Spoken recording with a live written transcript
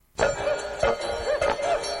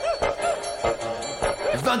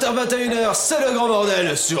20h-21h, c'est le grand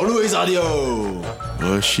bordel sur Louise Radio.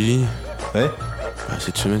 Ouais, Chili. Ouais. Bah,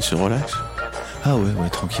 cette semaine, c'est relax. Ah ouais,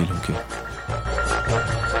 tranquille, ok.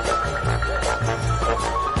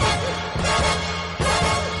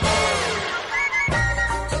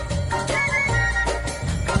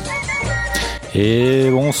 Et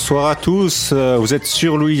bonsoir à tous, vous êtes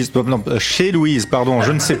sur Louise, non, chez Louise, pardon,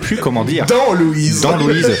 je ne sais plus comment dire. Dans Louise. Dans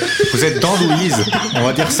Louise, vous êtes dans Louise, on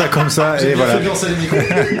va dire ça comme ça, et voilà.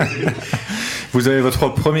 Vous avez votre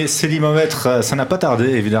premier célimomètre, ça n'a pas tardé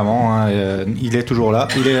évidemment, hein, il est toujours là,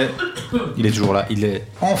 il est toujours là, il est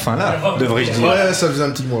enfin là, devrais-je dire. Ouais, ça faisait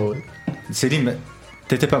un petit mois, ouais. Célim,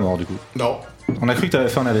 t'étais pas mort du coup. Non. On a cru que t'avais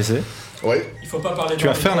fait un AVC. Ouais. Il faut pas parler. Tu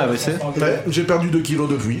as fait un AVC? Ouais, j'ai perdu 2 kilos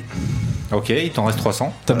depuis. Ok, il t'en reste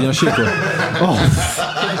 300. T'as bien chié quoi. Oh.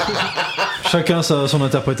 Chacun son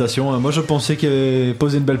interprétation. Moi je pensais qu'il avait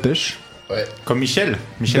posé une belle pêche. Ouais. Comme Michel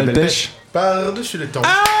Belle pêche. Par-dessus les temps.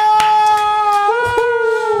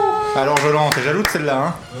 Alors Jolan, t'es jaloux de celle-là,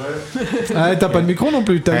 hein? Ouais. Ah, t'as pas de micro non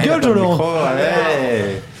plus, ta Ouais, gueule t'as pas de Jolan. micro,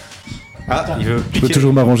 allez. Ah, il veut Je peux piquer.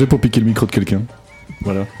 toujours m'arranger pour piquer le micro de quelqu'un.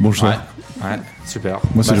 Voilà, bonjour. Ouais, super.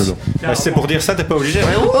 Moi c'est Bah, Jolan. Bah, c'est pour dire ça, t'es pas obligé.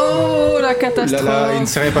 Oh, la catastrophe. Là, il ne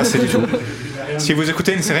s'est rien passé du tout. Si vous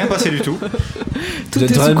écoutez, il ne s'est rien passé du tout. Tout Vous est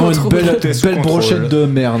êtes sous vraiment une contrôle. Tout est sous belle contrôle. brochette de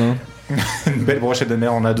merde. Hein. Une belle brochette de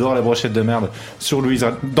merde, on adore les brochettes de merde. Sur Louise.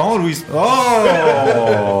 Dans Louise.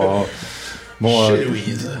 Oh. Bon, Chez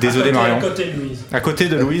Louise. désolé Marion. À côté de Louise. À côté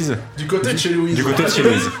de Louise. Du côté de chez Louise. Du côté de chez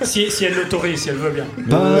Louise. Si elle l'autorise, si elle veut bien.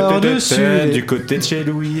 Par-dessus. Du côté de chez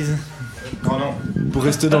Louise. Oh non. Pour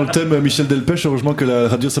rester dans le thème Michel Delpech, heureusement que la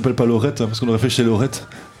radio s'appelle pas Laurette, hein, parce qu'on aurait fait chez Laurette.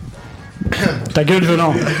 Ta gueule,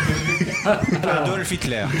 Jolan. Adolf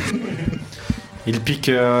Hitler. Il pique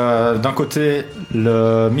d'un côté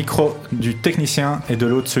le micro du technicien et de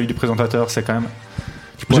l'autre celui du présentateur. C'est quand même.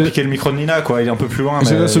 Tu pourrais J'ai- piquer le micro de Nina, quoi. Il est un peu plus loin.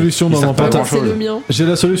 J'ai mais la solution il dans sert mon pas à Moi, pantalon. c'est grand-chose. le mien. J'ai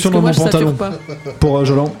la solution Parce que dans moi, mon je sature pantalon. pas. Pour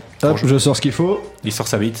Jolan. Hop, je sors ce qu'il faut. Il sort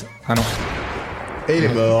sa bite. Ah non. Et il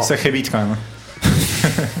est mort. Sacré bite quand même.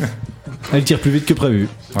 Elle tire plus vite que prévu.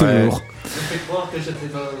 Ouais. Toujours.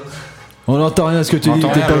 On n'entend rien à ce que tu On dis,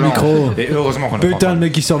 entend t'es rien, pas le Jolan. micro. Et heureusement qu'on l'a Putain, le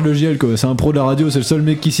mec qui sort de le GL quoi, c'est un pro de la radio, c'est le seul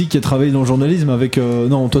mec ici qui a travaillé dans le journalisme avec.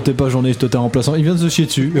 Non, toi t'es pas journaliste, toi t'es remplaçant. Il vient de se chier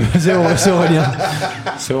dessus. C'est Aurélien.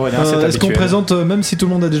 C'est Aurélien, c'est Est-ce qu'on habituel. présente, même si tout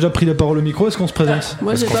le monde a déjà pris la parole au micro, est-ce qu'on se présente?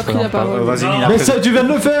 Moi, j'ai Est-ce qu'on pas se pris la présente pas parole. Vas-y, Non. Nina. Mais ça, tu viens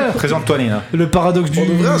de le faire. Présente-toi, Nina. Le paradoxe du. On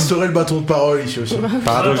devrait instaurer le bâton de parole ici aussi.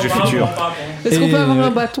 Paradoxe du futur. Est-ce qu'on Et- peut avoir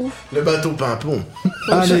un bâton? Le bateau pimpon.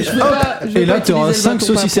 Allez, Je veux hop. pas- je veux Et là, pas tu auras utiliser le 5 bâton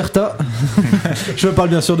saucisserta. Je parle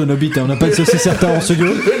bien sûr de nos bites, hein. On n'a pas de saucisserta en studio.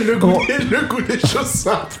 Le goût des choses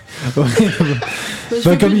simples. Ouais. Mais je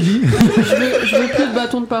Bah, veux comme plus- il dit. je veux plus de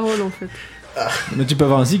bâton de parole en fait. Mais tu peux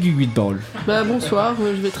avoir un zigugui de parole. Bah bonsoir,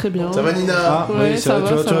 je vais très bien. Ça va Nina? Ah, Ouais, oui, ça va,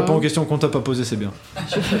 tu vois, ça tu va. réponds aux questions qu'on t'a pas posées, c'est bien.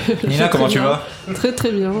 Nina, comment tu vas? Très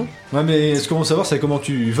très bien. Ouais, mais ce qu'on veut savoir, c'est comment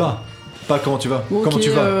tu vas. Pas comment tu vas. Bon, comment ok, tu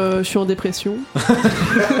vas. je suis en dépression.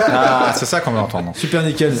 Ah, c'est ça qu'on veut entendre. Super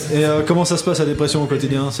nickel. Et comment ça se passe la dépression au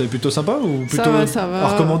quotidien? C'est plutôt sympa ou plutôt Ça va. à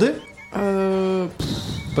recommander?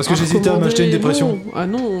 Parce que j'hésitais à m'acheter une dépression. Non. Ah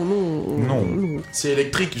non. Non. C'est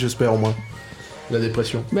électrique, j'espère au moins. La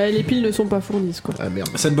dépression. Bah les piles ne sont pas fournies quoi. Ah merde.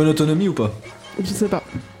 C'est une bonne autonomie ou pas? Je sais pas.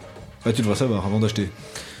 Bah tu devrais savoir avant d'acheter.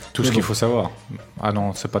 Tout Mais ce qu'il bon. faut savoir. Ah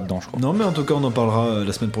non, c'est pas dedans, je crois. Non mais en tout cas on en parlera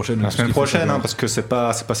la semaine prochaine. La Tout ce semaine qu'il faut prochaine, savoir. hein, parce que c'est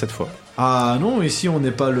pas cette fois. Ah non, ici on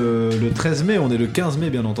n'est pas le 13 mai, on est le 15 mai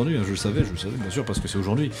bien entendu. Je le savais bien sûr parce que c'est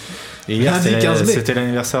aujourd'hui. Et hier, Lundi 15 mai. c'était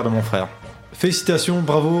l'anniversaire de mon frère. Félicitations,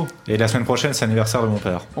 bravo. Et la semaine prochaine, c'est l'anniversaire de mon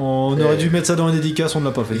père. On aurait dû mettre ça dans la dédicace, on ne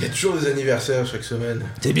l'a pas fait. Il y a toujours des anniversaires chaque semaine.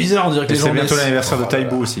 C'est bizarre, on dirait que Et les c'est gens bientôt laissent l'anniversaire de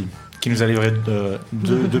Taïbou aussi, qui nous a livré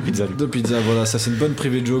deux pizzas. lui. de pizza. Voilà, ça c'est une bonne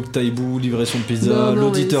privée joke. Taïbou, livraison de pizza. Non,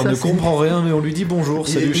 L'auditeur mais ça, ne c'est- comprend rien, mais on lui dit bonjour.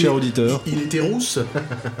 Salut, cher auditeur. Il était rousse.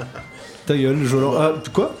 Ta gueule, Jolan. Ah,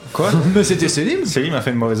 quoi? Mais c'était Célim. Céline m'a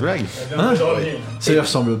fait une mauvaise blague. Hein Ça lui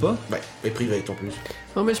ressemble pas. Ouais, et private en plus.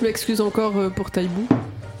 Non mais je m'excuse encore pour Taïbou.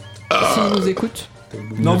 S'il nous écoute.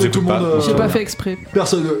 Non, mais nous tout le écoute monde. pas. J'ai pas fait exprès.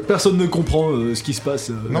 Personne ne comprend ce qui se passe.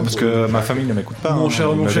 Non, parce que ma famille ne m'écoute pas. Mon hein, cher,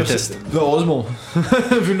 ils mon me cher. détestent. Heureusement.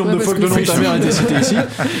 Vu le nombre Ouais, de fois parce que le nom que de ta c'est mère a fou. été cité ici.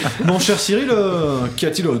 Mon cher Cyril, qu'y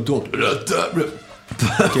a-t-il autour de la table?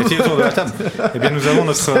 Qui était autour de la table. Eh bien, nous avons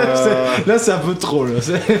notre. Là, c'est un peu trop. Là.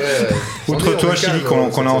 Outre toi, Chili,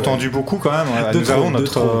 qu'on a entendu beaucoup quand même, De nous trop, avons de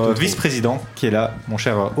notre trop, de trop. vice-président qui est là, mon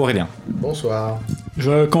cher Aurélien. Bonsoir.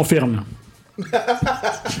 Je confirme.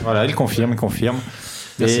 Voilà, il confirme.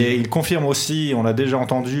 Merci. Et il confirme aussi, on l'a déjà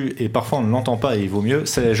entendu, et parfois on ne l'entend pas et il vaut mieux,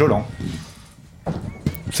 c'est Jolan.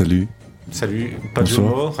 Salut. Salut, pas de jeu de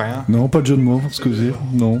Bonsoir. mots, rien. Non, pas de jeu de mots, excusez.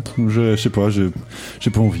 Non, je sais pas, j'ai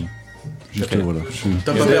pas envie. Juste, voilà.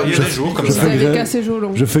 T'as pas perdu des jours comme je ça. fais Vous avez grève. cassé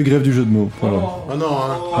Jolon. Je fais grève du jeu de mots. Voilà. Oh non,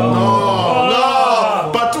 hein.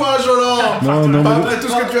 Non, pas toi, Jolan. Non, Pas mais après tout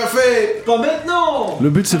ce que tu as fait. Pas maintenant. le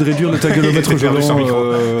but c'est de réduire le tagalomètre Il était perdu sans micro.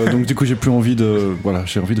 donc du coup j'ai plus envie de. Voilà,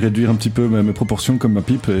 j'ai envie de réduire un petit peu mes proportions comme ma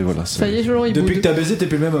pipe et voilà. Ça y est, Jolon, il Depuis que boude. t'as baisé, t'es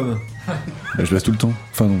plus le même homme. Je baisse tout le temps.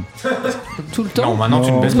 Enfin non. Tout le temps. Non, maintenant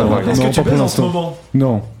tu ne baisses pas. Non, par exemple. Est-ce non, que tu pas pour baises en ce l'instant. moment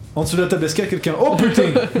Non. En dessous de la table, est-ce qu'il y a quelqu'un? Oh putain.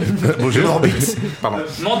 Bonjour. Pardon.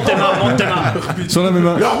 Monte tes mains. Sur la mes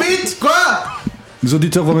mains. L'orbite, quoi? Les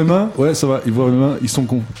auditeurs voient mes mains? Ouais, ça va. Ils voient mes mains. Ils sont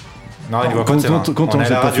cons. Non, il ne voit pas tes mains. Quand On est à j'ai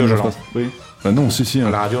la pas radio, fini la Jolon. phrase. Oui. Bah non, si. À Hein.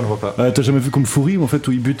 la radio, on ne voit pas. T'as jamais vu comme Foury en fait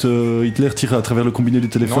où il bute Hitler tire à travers le combiné du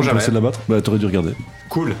téléphone Non, pour jamais. essayer de l'abattre? Bah t'aurais dû regarder.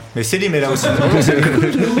 Cool. Mais Célim est là aussi.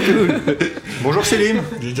 Bonjour Célim.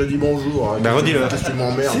 J'ai déjà dit bonjour. Bah, redis-le. Qu'est-ce que tu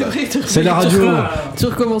m'emmerdes? C'est vrai, C'est la radio. tu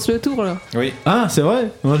recommences le tour là. Oui. Ah, c'est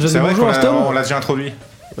vrai. On a déjà dit C'est vrai bonjour qu'on à cet homme. on l'a déjà introduit.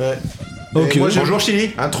 Ouais. Ok. Et moi, j'ai Bonjour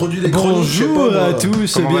Chili. introduit des chroniques, je sais pas, Bonjour moi. à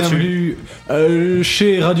tous et Comment vas-tu bienvenue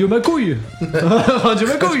chez Radio Macouille. Radio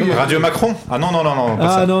Macouille. Radio Macron. Ah non, non, non, non. pas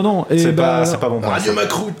Ah ça. non, non. Et C'est bah, pas bon. pour Radio l'instant.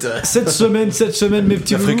 Macroute. cette semaine, mes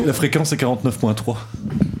petits loulous, La fréquence est 49.3.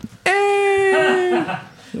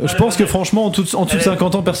 je pense que franchement, en dessous de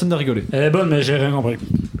 50 ans, personne n'a rigolé. Elle est bonne, mais j'ai rien compris.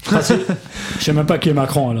 Je sais même pas qui est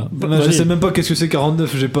Macron, là. Bah, je Vas-y. sais même pas qu'est-ce que c'est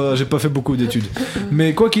 49, j'ai pas fait beaucoup d'études.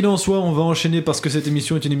 Mais quoi qu'il en soit, on va enchaîner parce que cette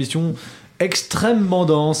émission est une émission extrêmement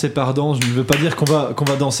dense, et par danse, je ne veux pas dire qu'on va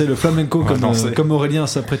danser le flamenco va danser. comme Aurélien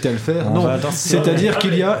s'apprêtait à le faire. On non, va danser. c'est-à-dire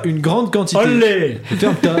qu'il y a une grande quantité. Olé.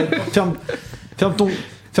 Ferme ta. Ferme ton.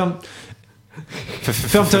 Ferme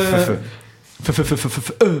ta.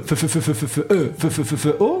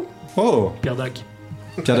 Oh Oh. Pierre Dac.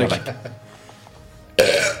 Pierre Dac.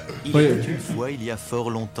 Il Oui. était une fois, il y a fort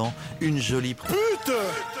longtemps, une jolie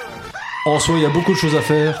En soi, il y a beaucoup de choses à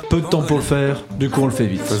faire, peu de temps pour le faire, du coup on le fait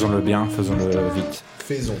vite. Faisons-le bien, faisons-le vite.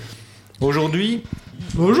 Faisons. Aujourd'hui,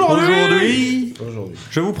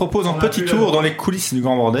 je vous propose un petit tour dans les coulisses du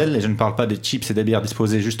grand bordel, et je ne parle pas des chips et des bières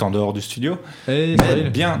disposées juste en dehors du studio, Eh, mais Cyril,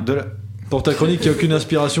 bien de la... pour ta chronique, il n'y a aucune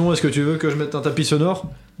inspiration, est-ce que tu veux que je mette un tapis sonore?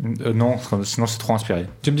 non, sinon c'est trop inspiré.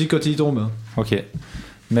 Tu me dis quand il tombe. Hein. Ok.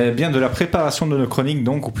 Mais bien de la préparation de nos chroniques,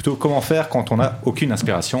 donc, ou plutôt comment faire quand on n'a aucune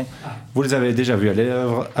inspiration. Vous les avez déjà vus à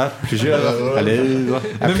l'œuvre, à plusieurs, à l'œuvre,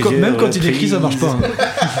 à Même plusieurs quand il écrit, ça marche pas. Hein.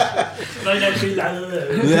 Il a écrit là.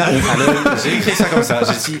 J'ai écrit ça comme ça,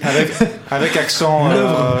 j'ai dit avec accent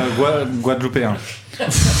guadeloupéen.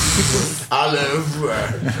 À l'œuvre.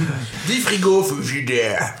 10 frigos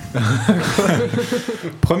frigidaires.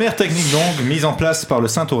 Première technique donc, mise en place par le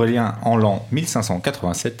Saint Aurélien en l'an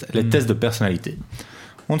 1587, les tests de personnalité.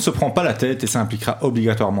 On ne se prend pas la tête et ça impliquera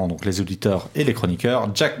obligatoirement donc les auditeurs et les chroniqueurs.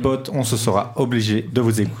 Jackpot, on se sentira obligé de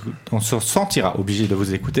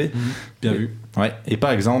vous écouter. Bien vu. Ouais. Et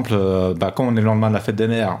par exemple, comme on est le lendemain de la fête des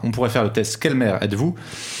mères, on pourrait faire le test Quelle mère êtes-vous?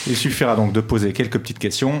 Il suffira donc de poser quelques petites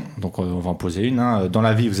questions. Donc on va en poser une. Hein. Dans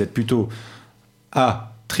la vie, vous êtes plutôt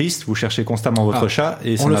A, triste, vous cherchez constamment votre chat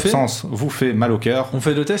et son le fait absence vous fait mal au cœur. On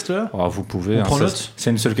fait le test là? Oh, vous pouvez. On prend ça, note. c'est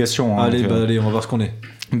une seule question. Hein, Allez, donc, allez, on va voir ce qu'on est.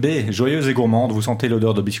 B, joyeuse et gourmande, vous sentez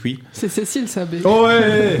l'odeur de biscuits. C'est Cécile, ça, B. Oh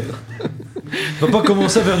ouais. On va pas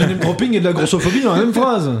commencer à faire du name dropping et de la grossophobie dans la même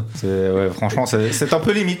phrase. Ouais, franchement, c'est un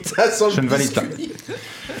peu limite. Ça sent le Je ne valide pas. biscuit.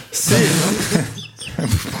 C.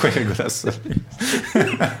 Pourquoi il rigole à ça?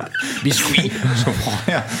 Biscuits. Je comprends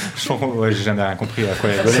rien. Ouais, j'ai jamais rien compris à quoi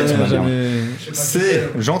il rigolait. Ça, tout va bien. jamais... C.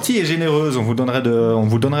 Gentille et généreuse, on vous donnerait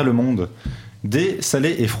le monde. D.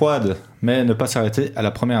 Salée et froide, mais ne pas s'arrêter à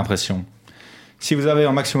la première impression. Si vous avez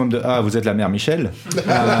un maximum de A, vous êtes la mère Michel. J'ai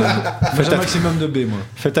un maximum de B, moi.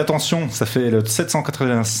 Faites attention, ça fait le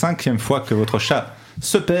 785e fois que votre chat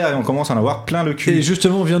se perd et on commence à en avoir plein le cul. Et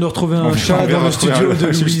justement, on vient de retrouver On un vient chat de dans le retrouver studio un- de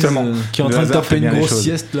Louise justement. qui est en Le train de hasard taper fait bien une les grosse choses.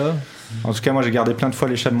 sieste là. En tout cas, moi j'ai gardé plein de fois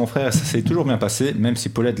les chats de mon frère et ça s'est toujours bien passé, même si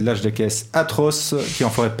Paulette lâche des caisses atroces qui en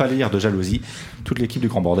feraient pâlir de jalousie toute l'équipe du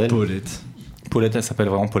grand bordel. Paulette, elle s'appelle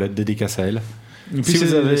vraiment Paulette, dédicace à elle. Et puis Si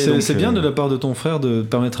vous avez donc, c'est bien de la part de ton frère de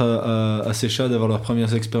permettre à ces chats d'avoir leurs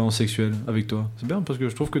premières expériences sexuelles avec toi. C'est bien parce que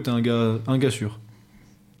je trouve que t'es un gars sûr.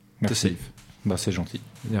 T'es Merci. safe. Bah c'est gentil.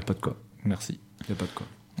 Y a pas de quoi. Merci. Y a pas de quoi.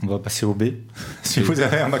 On va passer au B. Si vous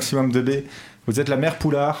avez un maximum de B, vous êtes la mère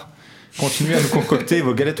Poulard. Continuez à nous concocter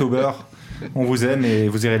vos galettes au beurre. On vous aime et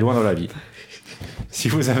vous irez loin dans la vie. Si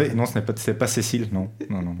vous avez... Non, c'est pas Cécile, non.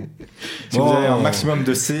 Si vous avez un maximum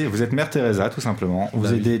de C, vous êtes Mère Teresa, tout simplement.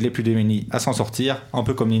 Vous aidez les plus démunis à s'en sortir, un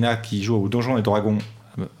peu comme Nina qui joue au Donjons et Dragons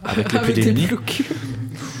avec les plus tes démunis. blocs.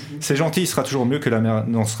 C'est gentil, il sera toujours mieux que la mère...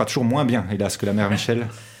 Non, ce sera toujours moins bien, hélas, que la mère Michel.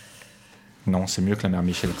 Non, c'est mieux que la mère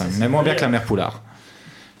Michel, quand même. Mais moins bien que la mère Poulard.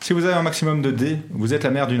 Si vous avez un maximum de D, vous êtes la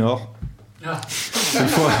mère du Nord.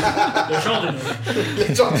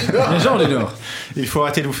 Les gens du Nord. Il faut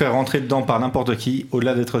arrêter de vous faire rentrer dedans par n'importe qui.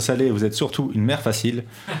 Au-delà d'être salé, vous êtes surtout une mère facile.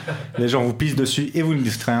 Les gens vous pissent dessus et vous ne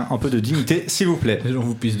distrayez un peu de dignité, s'il vous plaît. Les gens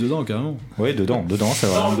vous pissent dedans, carrément. Oui, dedans, c'est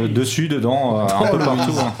vrai. Dessus, dedans, un peu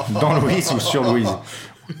partout. Hein. Dans Louise ou sur Louise.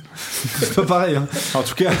 C'est pas pareil. Hein. En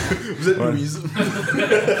tout cas, Vous êtes Louise.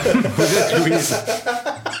 vous êtes Louise.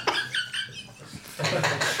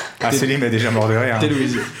 Ah, Célim est déjà mort de rire. T'es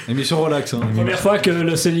Louise. Émission relax. Hein. Première fois que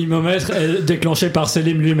le célimomètre est déclenché par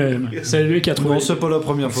Célim lui-même. C'est lui qui a trouvé. Non, c'est pas la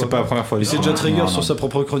première fois. C'est pas la première fois. Il s'est déjà trigger sur sa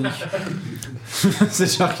propre chronique. C'est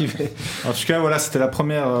déjà arrivé. En tout cas, voilà, c'était la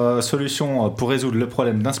première solution pour résoudre le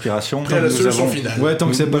problème d'inspiration. Après la solution finale. Ouais, tant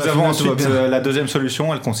que c'est pas Nous la avons finale, tout va ensuite bien. la deuxième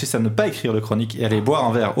solution. Elle consiste à ne pas écrire de chronique et aller boire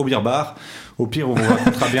un verre au beer bar. Au pire, on vous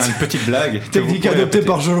racontera bien une petite blague. que vous Technique pourrez adoptée répéter.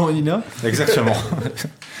 par Jolan et Nina. Exactement.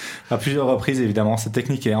 À plusieurs reprises, évidemment. Cette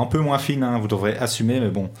technique est un peu moins fine, hein, vous devrez assumer, mais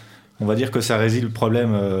bon, on va dire que ça réside le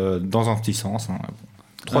problème dans un petit sens. Hein.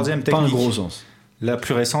 Troisième Pas un technique, gros sens. la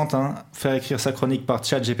plus récente, hein, faire écrire sa chronique par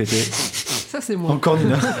ChatGPT. Ça, c'est moi. Encore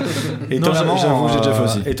Nina. Étonnamment, j'avoue, j'ai déjà fait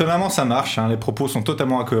aussi. Étonnamment, ça marche. Hein, les propos sont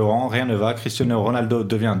totalement incohérents, rien ne va. Cristiano Ronaldo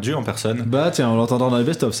devient Dieu en personne. Bah tiens, on l'entendra dans les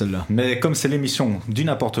best-of celle-là. Mais comme c'est l'émission du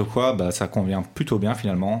n'importe quoi, bah, ça convient plutôt bien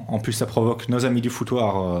finalement. En plus, ça provoque nos amis du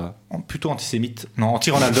foutoir plutôt antisémites. Non,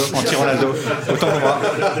 anti-Ronaldo. Autant pour moi.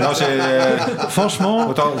 Non, Franchement,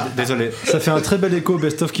 Autant, désolé. ça fait un très bel écho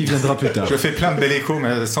best-of qui viendra plus tard. Je fais plein de bel échos,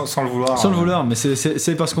 mais sans le vouloir. Sans le vouloir, mais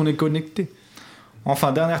c'est parce qu'on est connecté.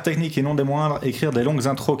 Enfin, dernière technique et non des moindres, écrire des longues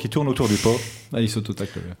intros qui tournent autour du pot. Ah, il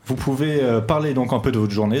s'auto-tacle. Vous pouvez parler donc un peu de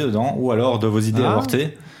votre journée dedans, ou alors de vos idées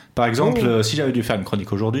avortées. Par exemple, si j'avais dû faire une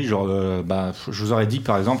chronique aujourd'hui, je vous aurais dit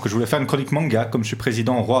par exemple que je voulais faire une chronique manga, comme je suis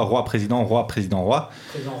président, roi, président, roi.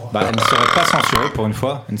 Elle ne serait pas censurée pour une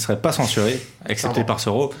fois, elle ne serait pas censurée, excepté par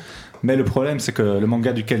Soro. Mais le problème, c'est que le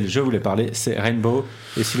manga duquel je voulais parler, c'est Rainbow.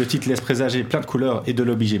 Et si le titre laisse présager plein de couleurs et de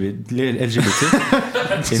lobby LGBT,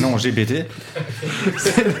 et non GBT,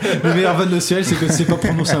 Le meilleur van de ciel, c'est que tu sais pas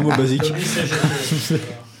prononcer un mot basique.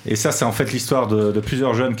 et ça, c'est en fait l'histoire de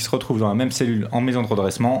plusieurs jeunes qui se retrouvent dans la même cellule en maison de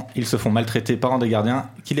redressement. Ils se font maltraiter par un des gardiens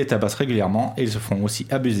qui les tabasse régulièrement et ils se font aussi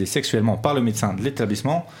abuser sexuellement par le médecin de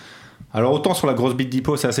l'établissement. Alors autant sur la grosse bite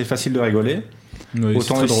d'hippo, c'est assez facile de rigoler. Oui,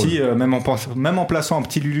 Autant ici, même en plaçant un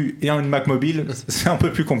petit Lulu et une Mac mobile, c'est un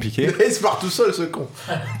peu plus compliqué. Il se part tout seul, ce con.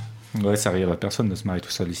 Ouais, ça arrive, personne ne se marie tout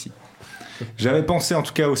seul ici. J'avais pensé en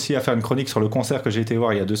tout cas aussi à faire une chronique sur le concert que j'ai été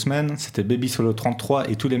voir il y a 2 semaines. C'était Baby Solo 33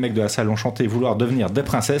 et tous les mecs de la salle ont chanté vouloir devenir des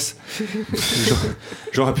princesses.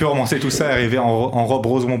 J'aurais pu romancer tout ça et arriver en robe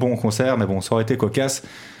rose bonbon au concert, mais bon, ça aurait été cocasse.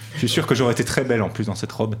 Je suis sûr que j'aurais été très belle en plus dans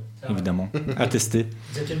cette robe, évidemment. À tester.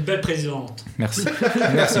 Vous êtes une belle présidente. Merci.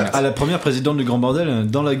 Merci. À la première présidente du Grand Bordel,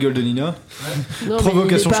 dans la gueule de Nina. Non,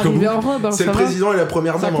 Provocation mais il est pas jusqu'au arrivé bout. en robe, hein, C'est ça le va. président et la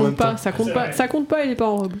première Ça dame en même compte pas, temps. ça compte pas, il est pas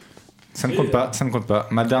en robe. Ça ne compte pas, ça ne compte pas.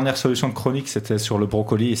 Ma dernière solution de chronique, c'était sur le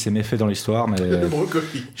brocoli et ses méfaits dans l'histoire, mais... Le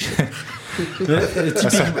brocoli.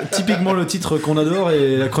 Typiquement le titre qu'on adore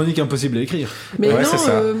et la chronique impossible à écrire. Mais Ouais, non, c'est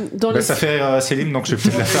ça. dans les... ça fait rire Céline, donc je vais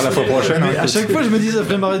peut-être la faire la fois prochaine. Mais hein. à chaque fois, je me dis ça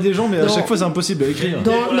ferait marrer des gens, mais à Non. chaque fois, c'est impossible à écrire.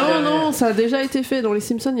 Non, ça a déjà été fait. Dans les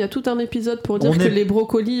Simpsons, il y a tout un épisode pour dire On que est- les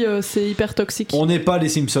brocolis, c'est hyper toxique. On n'est pas les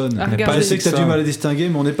Simpsons. Ah, Je regardez. sais que t'as du mal à distinguer,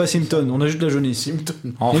 mais on n'est pas Simpson. On a juste la jaunisse.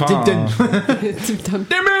 Enfin, Simpsons.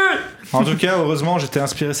 en tout cas, heureusement, j'étais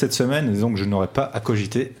inspiré cette semaine, et donc je n'aurais pas à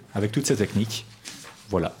cogiter avec toutes ces techniques.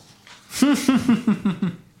 Voilà.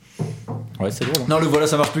 Ouais, c'est drôle. Hein. Non, le voilà,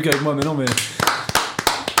 ça marche plus qu'avec moi, mais non, mais.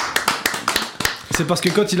 C'est parce que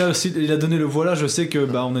quand il a donné le voilà, je sais que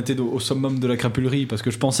on était au summum de la crapulerie, parce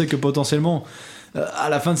que je pensais que potentiellement, à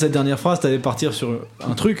la fin de cette dernière phrase, t'allais partir sur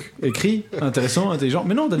un truc écrit, intéressant, intelligent,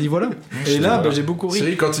 mais non, t'as dit voilà. Et là, j'ai beaucoup ri.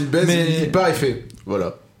 Cyril, quand il baise, Mais- il part, il fait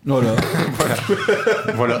voilà. Voilà.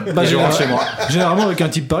 Voilà. Bah, Et je rentre chez moi. Généralement, avec un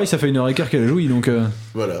type pareil, ça fait 1h15 qu'elle a joui, donc.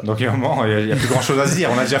 Voilà. Donc il y a un moment, il n'y a plus grand chose à se dire.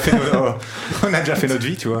 On a déjà fait notre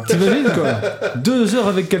vie, tu vois. T'imagines quoi 2 heures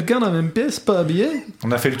avec quelqu'un dans la même pièce, pas habillé.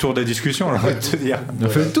 On a fait le tour des discussions, j'ai envie de te dire. On a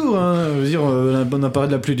fait le tour, hein. Je veux dire, on a parlé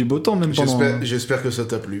de la pluie du beau temps, même pendant. J'espère que ça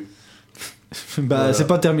t'a plu. Bah, Voilà. c'est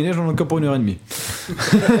pas terminé, j'en ai encore pour 1h30.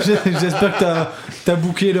 J'espère que t'as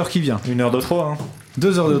booké l'heure qui vient. 1 heure de trop, hein.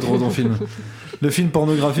 2 heures de trop ton film. Le film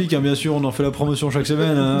pornographique, hein, bien sûr, on en fait la promotion chaque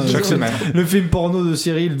semaine. Hein. Chaque semaine. Le film porno de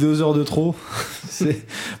Cyril, 2 heures de trop. C'est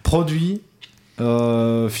produit,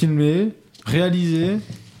 filmé, réalisé.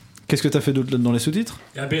 Qu'est-ce que t'as fait d'autre dans les sous-titres?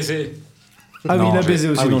 Il a baisé. Ah oui, Non, il a baisé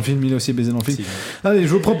aussi ah oui. dans le film, il a aussi baisé dans le film. Si. Allez, je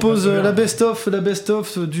vous propose la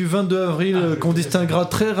best-of du 22 avril qu'on distinguera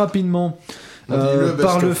très rapidement On dit le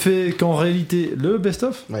par best-of. le fait qu'en réalité, le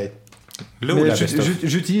best-of. Ouais. Le Mais ou la best-of.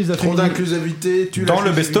 J'utilise la Trop d'inclusivité, tu Dans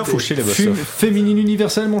le best-of ou chez les best-of? féminine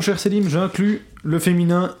universelle, mon cher Selim, j'inclus le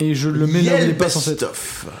féminin, et je le mets là où il n'est pas censé être.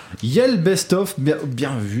 Best-of. Yel Best of, bien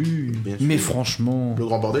vu. Bien Mais sûr. franchement. Le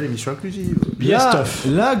grand bordel, émission inclusive.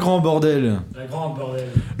 La grand bordel. La grande bordel.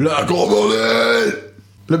 La grand bordel.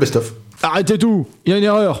 Le best-of. Arrêtez tout, il y a une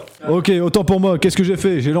erreur. Ok, autant pour moi, qu'est-ce que j'ai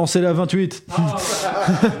fait? J'ai lancé la 28.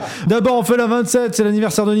 D'abord on fait la 27, c'est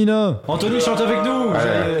l'anniversaire de Nina. Anthony chante avec nous.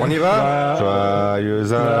 On y va.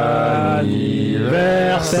 Joyeux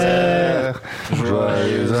anniversaire.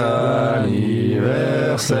 Joyeux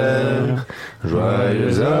anniversaire.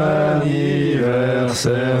 Joyeux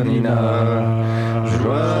anniversaire Nina.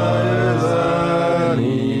 Joyeux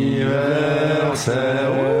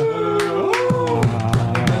anniversaire.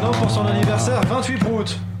 Maintenant pour son anniversaire, 28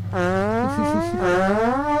 proutes.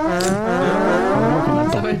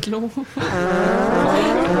 Ça va être long.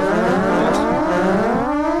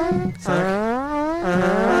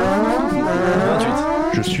 28.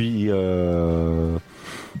 Je suis.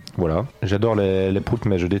 Voilà, j'adore les proutes,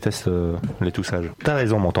 mais je déteste les toussages. T'as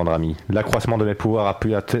raison, mon tendre ami. L'accroissement de mes pouvoirs a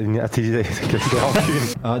pu attiser quelques rancunes.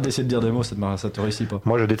 Arrête d'essayer de dire des mots, ça te réussit pas.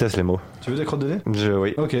 Moi, je déteste les mots. Tu veux des crottes de nez?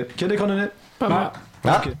 Oui. Ok. Quel écran de nez? Pas mal.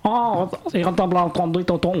 Ah, Ok. Oh, c'est rentable en 32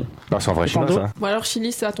 tonton. ah, c'est en vrai chinois, ça. Bon alors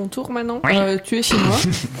Chili, c'est à ton tour maintenant. Tu es chinois.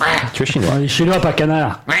 Tu es chinois. Les Chinois, pas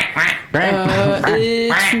canard. Et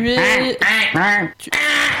tu es...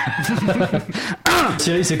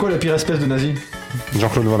 Cyril, c'est quoi la pire espèce de nazi?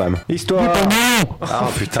 Jean-Claude Van Damme. Histoire. Ah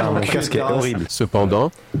putain, mon casque est horrible. Cependant,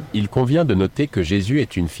 il convient de noter que Jésus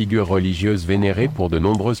est une figure religieuse vénérée pour de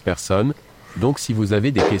nombreuses personnes, donc si vous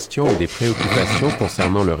avez des questions ou des préoccupations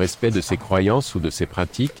concernant le respect de ses croyances ou de ses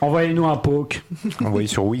pratiques, Envoyez-nous un poke. Envoyé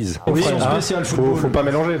sur Wiz. Émission spéciale football. Faut pas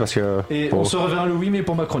mélanger parce que. Et faut- on se reverra le 8 mai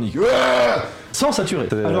pour ma chronique. Sans saturer.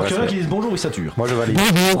 Alors qu'il y en a qui disent bonjour, ils saturent. Moi je valide.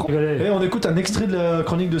 Et on écoute un extrait de la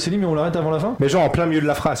chronique de Célim et on l'arrête avant la fin. Mais genre en plein milieu de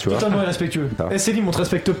la phrase, tu vois. Totalement irrespectueux. Ah. Eh Célim, on te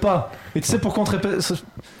respecte pas. Et tu sais pourquoi on te répète?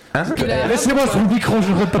 Laissez-moi sur le micro,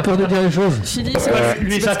 je n'aurais pas peur de dire les choses. Chili, c'est parce,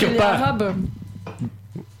 lui, c'est ça parce tire qu'il est pas. arabe.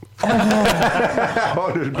 Oh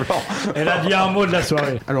le blanc. Elle a dit un mot de la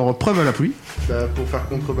soirée. Alors, preuve à la pluie. Pour faire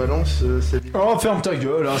contrebalance, c'est Oh, ferme ta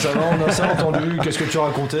gueule, hein, ça va, on a ça entendu. Qu'est-ce que tu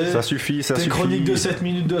racontais? Ça suffit, ça Tes suffit. chroniques de 7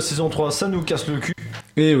 minutes de la saison 3, ça nous casse le cul.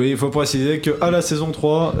 Et oui, il faut préciser qu'à la saison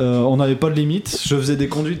 3, on n'avait pas de limite. Je faisais des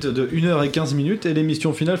conduites de 1h15 minutes et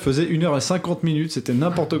l'émission finale faisait 1h50 minutes. C'était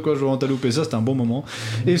n'importe quoi, je t'as loupé ça, c'était un bon moment.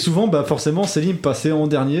 Et souvent, bah forcément, Célim passait en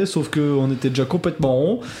dernier, sauf qu'on était déjà complètement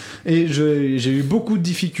rond. Et j'ai eu beaucoup de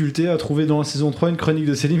difficultés à trouver dans la saison 3 une chronique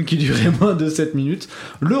de Célim qui durait moins de 7 minutes.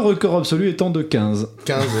 Le record absolu étant de 15.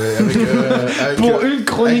 15 avec Pour une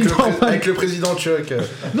chronique normale. avec le président Chuck.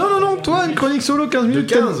 Non, toi, une chronique solo 15 minutes.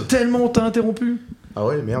 15. Tellement on t'a interrompu. Ah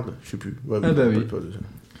ouais, merde, je sais plus. Ouais, Ah bah oui.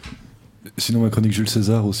 Sinon, ma chronique Jules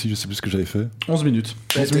César aussi, je sais plus ce que j'avais fait. 11 minutes.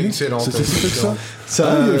 C'était excellent. C'était si fait que ça. Ça,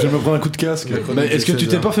 Ah, je vais me prendre un coup de casque. bah, est-ce que tu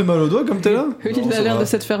t'es pas fait mal au doigt comme t'es là? Oui, Non, il a ça l'air va. de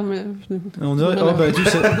s'être fermé. On dirait. Oh bah tu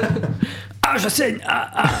sais. Ah, je saigne.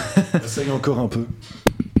 Ça saigne encore un peu.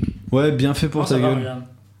 Ouais, bien fait pour ta gueule.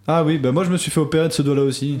 Ah oui, bah moi je me suis fait opérer de ce doigt là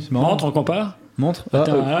aussi. C'est marrant. Montre, on compare. Montre.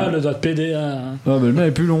 Attends, le doigt de PD. Ah bah le mien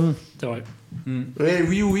est plus long. C'est vrai. Ouais,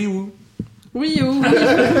 oui. Oui.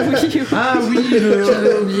 Ah oui,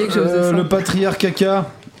 J'avais oublié que je faisais ça. le patriarche caca.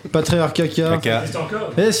 Patriarche caca. Caca.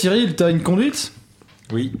 Eh Cyril, t'as une conduite?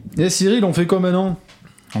 Oui. Eh Cyril, on fait quoi maintenant?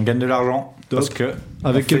 On gagne de l'argent. Top. Parce que.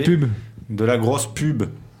 Avec on quelle fait pub? De la grosse pub.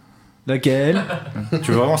 Laquelle?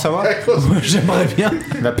 Tu veux vraiment savoir? J'aimerais bien.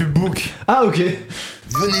 La pub book. Ah ok.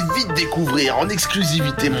 Venez vite découvrir en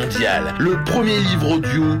exclusivité mondiale le premier livre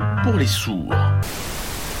audio pour les sourds.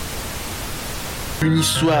 Une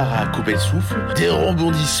histoire à couper le souffle, des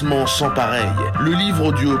rebondissements sans pareil. Le livre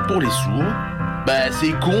audio pour les sourds, bah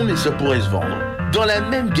c'est con mais ça pourrait se vendre. Dans la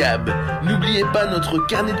même gamme, n'oubliez pas notre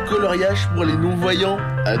carnet de coloriage pour les non-voyants.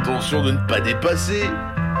 Attention de ne pas dépasser.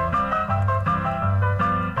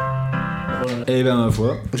 Eh ben ma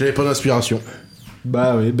foi. J'avais pas d'inspiration.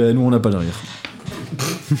 Bah oui, bah nous on n'a pas de rire.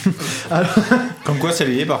 Comme quoi, c'est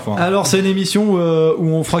lié parfois. Alors c'est une émission où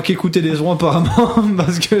on fera qu'écouter des sons apparemment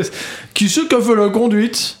parce que qui c'est qui a fait la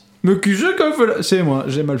conduite? Mais qui c'est qui a fait la... C'est moi,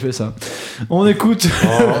 j'ai mal fait ça. On écoute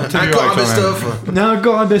Encore un best-of. on a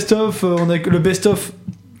encore un best-of, on a le best-of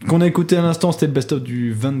qu'on a écouté à l'instant, c'était le best-of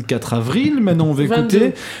du 24 avril. Maintenant on va 22.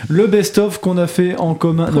 écouter le best-of qu'on a fait en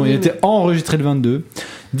commun. Non, il a été enregistré le 22,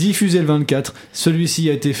 diffusé le 24. Celui-ci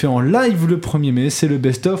a été fait en live le 1er mai. C'est le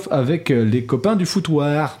best-of avec les copains du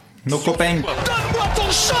foutoir. Nos copains. Donne-moi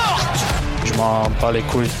ton short! Je m'en bats les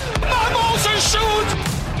couilles. Maman se shoot!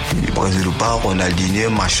 Brésil ou pas, Ronaldinho,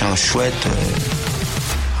 machin chouette,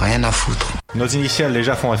 rien à foutre. Nos initiales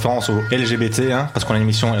déjà font référence au LGBT, hein, parce qu'on a une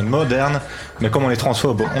émission moderne, mais comme on est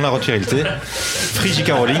transphobe, on a retiré le T. Frigi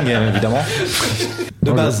Caroling, évidemment.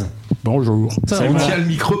 De base. Bonjour. On tient le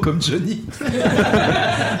micro comme Johnny.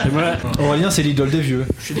 Aurélien, c'est l'idole des vieux.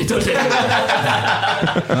 Je suis désolé.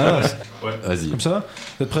 Voilà. Ouais, vas-y. Comme ça.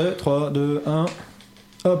 Vous êtes prêts 3, 2, 1.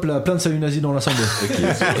 Hop là, plein de salut nazis dans l'assemblée.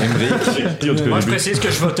 Moi, je précise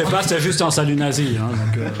que je votais pas, c'était juste un salut nazi. Hein,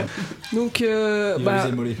 Donc, Il va viser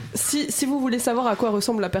le mollet. si vous voulez savoir à quoi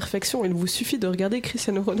ressemble la perfection, il vous suffit de regarder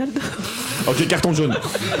Cristiano Ronaldo. Ok, carton jaune.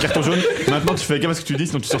 Carton jaune. Maintenant, tu fais gaffe à ce que tu dis,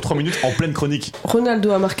 sinon tu sors 3 minutes en pleine chronique.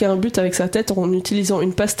 Ronaldo a marqué un but avec sa tête en utilisant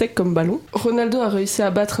une pastèque comme ballon. Ronaldo a réussi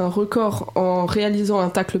à battre un record en réalisant un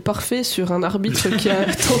tacle parfait sur un arbitre qui a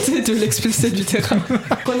tenté de l'expulser du terrain.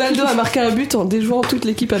 Ronaldo a marqué un but en déjouant toute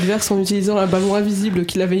l'équipe adverse en utilisant un ballon invisible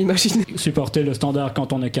qu'il avait imaginé. Supporter le Standard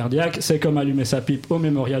quand on est cardiaque, c'est comme allumer sa pipe au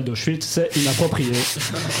mémorial d'Auschwitz, c'est inapproprié.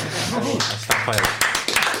 C'est incroyable.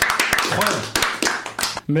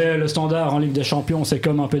 Mais le Standard en Ligue des Champions, c'est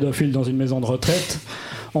comme un pédophile dans une maison de retraite.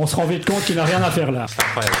 On se rend vite compte qu'il n'a rien à faire là. C'est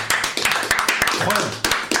incroyable.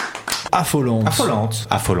 Affolante. Affolante.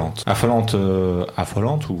 Affolante. Affolante.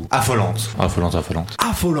 Affolante ou affolante. Affolante. Affolante.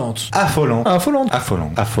 Affolante. Affolante. Affolante.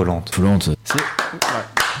 Affolante. Affolante. Affolante.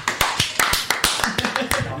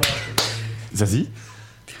 Zazie.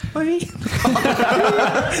 Oui.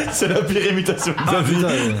 C'est la pire imitation de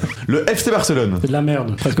Zazie. Le FC Barcelone. C'est de la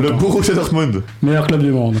merde, presque Le autant. Borussia Dortmund. Meilleur club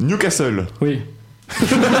du monde. Newcastle. Oui.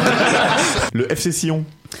 Le FC Sion.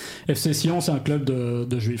 FC Sion, c'est un club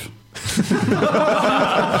de juifs.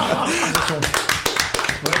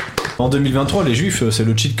 En 2023, les juifs, c'est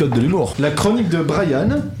le cheat code de l'humour. La chronique de Brian.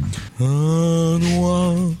 Un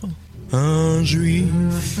noir, un juif,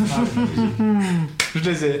 Je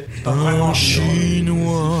les ai. un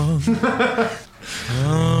chinois,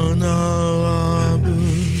 un arabe.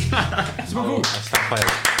 C'est beaucoup. C'est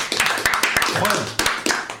incroyable.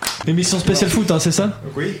 Émission spéciale foot, hein, c'est ça?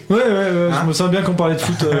 Oui. Ouais, je me sens bien qu'on parlait de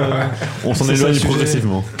foot. On s'en c'est ça, éloigne le sujet.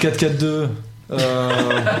 progressivement. 4-4-2. 4-4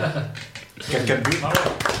 buts.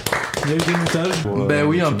 Il y a eu des montages. Ben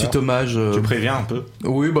oui, un petit hommage. Tu préviens un peu.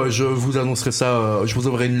 Oui, bah je vous annoncerai ça. Je vous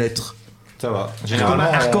enverrai une lettre. Ça va.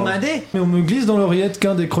 Généralement. Mais on me glisse dans l'oreillette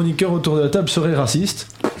qu'un des chroniqueurs autour de la table serait raciste.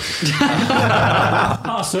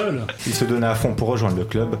 Un seul. Il se donnait à fond pour rejoindre le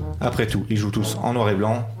club. Après tout, ils jouent tous en noir et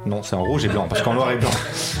blanc. Non, c'est en rouge et blanc, parce qu'en noir et blanc,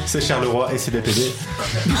 c'est Charleroi et c'est BPD.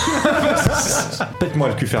 Pète-moi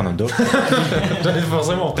le cul, Fernando. J'en ai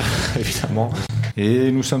forcément. Évidemment.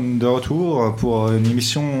 Et nous sommes de retour pour une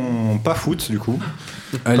émission pas foot, du coup.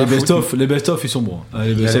 Ah, les best-of, ils sont bons. Ah,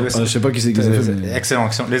 les best-of, je sais pas qui c'est qui les a fait. Mais... Excellent.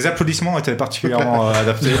 Les applaudissements étaient particulièrement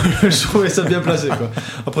adaptés. Je trouvais ça bien placé, quoi.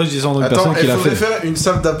 Après, je dis ça en tant que personne qui l'a fait. Il faudrait faire une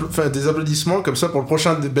salle des applaudissements, comme ça pour le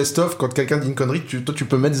prochain best-of, quand quelqu'un dit une connerie, toi tu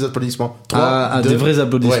peux mettre des applaudissements. 3, 2, des vrais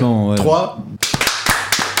applaudissements. Ouais. 3.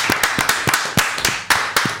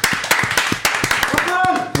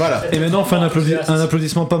 Voilà. Et maintenant, on fait un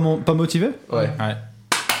applaudissement pas motivé? Ouais.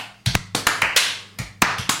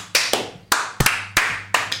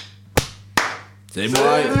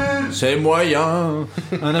 C'est moyen.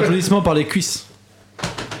 Un applaudissement par les cuisses.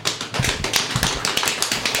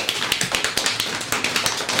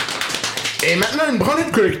 Et maintenant une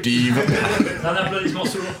branlette collective. Un applaudissement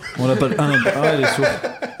sourd. On l'a pas. Elle est sourde.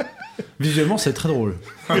 Visuellement, c'est très drôle.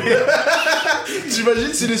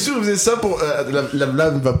 T'imagines si les sourds faisaient ça pour.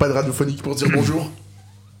 Là ne va pas être radiophonique pour dire bonjour.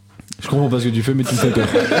 Je comprends pas ce que tu fais, mais tu le fais peur.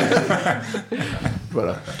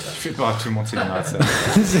 Voilà. Tu fais peur à tout le monde, c'est arrête ça.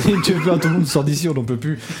 Tu fais peur à tout le monde, sort d'ici, on n'en peut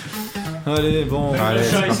plus. Allez, bon. Allez,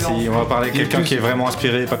 c'est parti. On va parler de quelqu'un qui est vraiment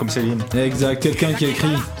inspiré, pas comme Céline. Exact, quelqu'un qui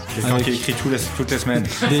écrit. Quelqu'un qui écrit toutes les semaines.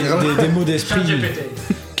 Des mots d'esprit.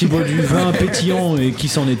 Qui boit du vin pétillant et qui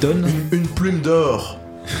s'en étonne. Une plume d'or.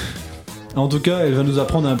 En tout cas, elle va nous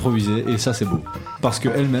apprendre à improviser, et ça c'est beau. Parce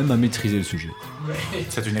qu'elle-même a maîtrisé le sujet.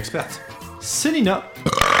 C'est une experte. Célina.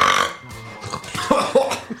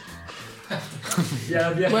 Il y a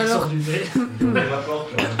la bière qui sort du nez.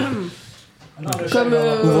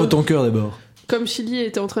 Ouvre ton cœur d'abord. Comme Chili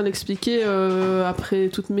était en train d'expliquer, après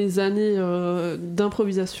toutes mes années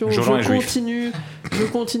d'improvisation, je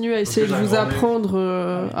continue à essayer de vous apprendre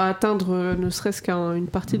à atteindre ne serait-ce qu'une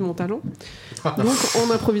partie de mon talent. Donc en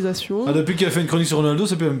improvisation. Ah, depuis qu'il a fait une chronique sur Ronaldo,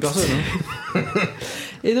 c'est plus la même personne. Hein.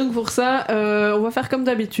 Et donc pour ça, on va faire comme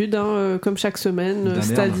d'habitude, hein, comme chaque semaine,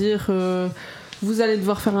 c'est-à-dire vous allez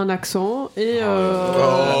devoir faire un accent et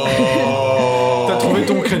t'as trouvé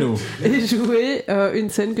ton créneau et jouer une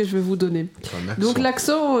scène que je vais vous donner. Donc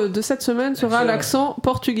l'accent de cette semaine sera l'accent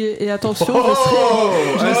portugais. Et attention,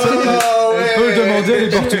 Elle peut demander les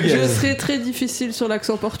portugais. je serai très difficile sur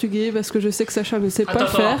l'accent portugais parce que je sais que Sacha ne sait pas le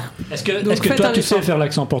faire. Est-ce que toi tu sais faire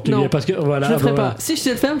l'accent portugais? Non. Parce que voilà. Je le ferai pas. Si je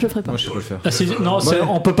sais le faire, je le ferai pas. Moi, je peux le faire. Non,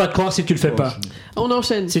 on peut pas te croire si tu le fais pas. On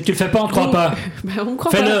enchaîne. Si tu le fais pas, on te croit Donc, pas. On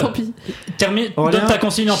croit Fais-le. pas, tant pis. Donne ta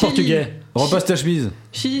consigne en Chili. portugais. Repasse ta chemise.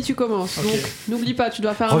 Chili, tu commences. Donc, n'oublie pas, tu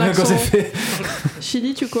dois faire Reviens un accent. quand c'est fait.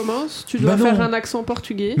 Chili, tu commences. Tu dois Bah non. faire un accent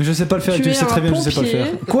portugais. Mais je sais pas le faire, et tu le sais très bien, je sais pas le faire.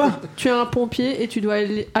 Quoi? Tu es un pompier et tu dois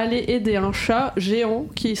aller aider un chat géant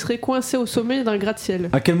qui serait coincé au sommet d'un gratte-ciel.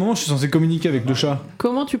 À quel moment je suis censé communiquer avec le chat?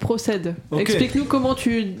 Comment tu procèdes? Ok. Explique-nous comment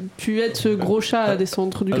tu aides ce gros chat à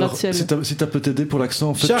descendre du Alors, gratte-ciel. si t'as peut t'aider pour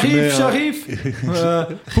l'accent, en fait, tu mets, J'arrive.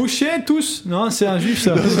 Pouchez tous. Non, c'est un juif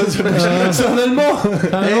ça. c'est un allemand.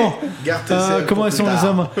 Garde tes cerveaux Comment pour sont plus les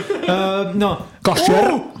tard. hommes? Non.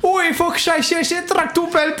 Il faut que j'aille chercher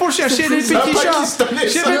tractopelle pour chercher les petits chats.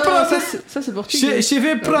 Ça c'est portugais.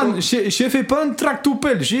 Je vais prendre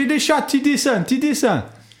tractopelle. J'ai des chats, tu descends.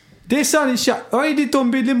 Descends les chats. Oh, il est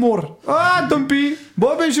tombé, il est mort. Ah, tant pis.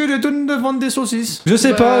 Bon, ben je retourne devant des saucisses. Je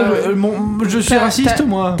sais pas, je suis raciste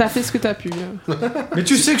moi. T'as fait ce que t'as pu. Mais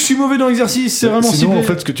tu sais que je suis mauvais dans l'exercice, c'est vraiment Sinon, ciblé. en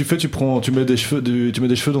fait, ce que tu fais, tu mets des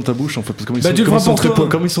cheveux dans ta bouche, en fait, parce que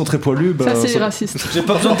comme ils sont très poilus, Ça c'est raciste. J'ai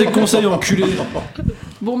pas besoin de tes conseils, enculé.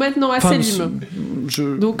 Bon, maintenant à Selim.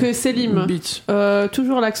 Donc Selim,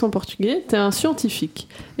 toujours l'accent portugais. T'es un scientifique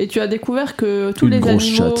et tu as découvert que tous les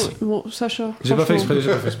animaux. Bon, Sacha. J'ai pas fait exprès.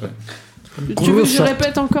 Tu veux que je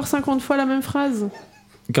répète encore 50 fois la même phrase?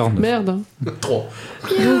 49. Merde. Trop.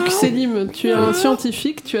 Donc Selim, tu es un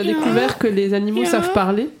scientifique, tu as découvert que les animaux savent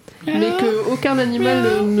parler, mais qu'aucun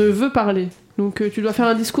animal ne veut parler. Donc tu dois faire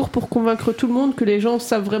un discours pour convaincre tout le monde que les gens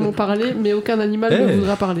savent vraiment parler, mais aucun animal ne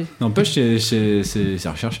voudra parler. N'empêche, c'est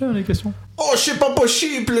recherché les questions. Oh, c'est pas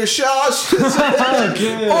possible, chasse.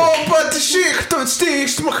 Oh, pas de chic, tout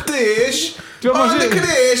sticht, mortisch. Tu vas manger.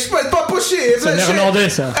 C'est pas possible. C'est néerlandais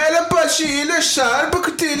ça. Elle a pas chier le chat, elle peut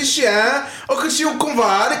écouter les chiens. Oh, que si on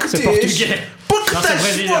convainc, écoutez. C'est portugais. Non, c'est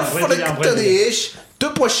brésilien.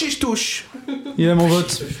 Deux pois chiches touche. Il a mon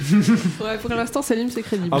vote. Ouais, pour l'instant, Selim, c'est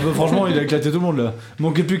crédible. Ah bah franchement, il a éclaté tout le monde là.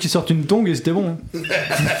 Manquait plus qu'il sorte une tongue et c'était bon.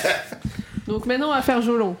 Donc maintenant, on va faire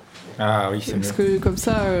Jolan. Ah oui, c'est Parce mieux. que comme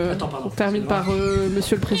ça, on termine par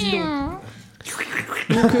Monsieur le Président.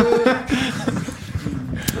 Donc,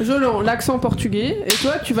 Jolan, l'accent portugais. Et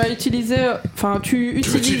toi, tu vas utiliser... Enfin, tu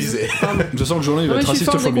utilises... Pardon. Je sens que Jolan, il va Ouais, être je suis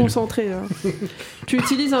fort raciste-phobique. déconcentré. Tu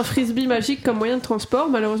utilises un frisbee magique comme moyen de transport.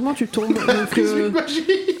 Malheureusement, tu tombes. Donc,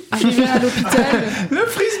 arrivé à l'hôpital... Le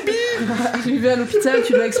frisbee. Arrivé à l'hôpital,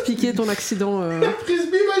 tu dois expliquer ton accident.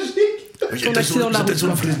 Frisbee magique. Ton accident de la J'étais route. sur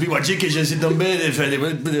le frisbee magique et j'ai tombé.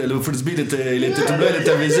 Le frisbee il était tombé, il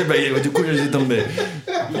était avisé, du coup j'ai tombé.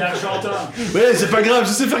 Il est argentin. Ouais, c'est pas grave,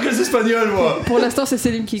 je sais faire que les espagnols moi. Pour l'instant, c'est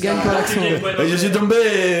Selim qui gagne pour l'accent. Et je suis tombé,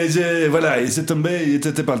 voilà, il s'est tombé, il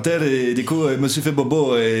était par terre et du coup, je me suis fait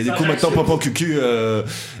bobo et du coup, maintenant, papa cucu,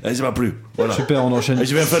 ça m'a plu. Voilà. Super, on enchaîne. Et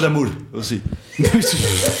je viens faire de la moule aussi.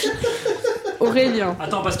 Aurélien.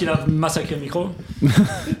 Attends, parce qu'il a massacré le micro.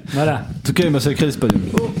 Voilà. En tout cas, il m'a sacré l'espagnol.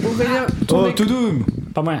 Aurélien, tout doux.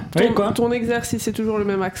 Pas moins. Oui, quoi? ton exercice, c'est toujours le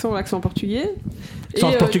même accent, l'accent portugais.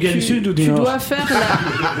 C'est portugais du sud ou du nord? Tu dois faire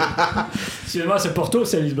la... Excusez-moi, c'est Porto ou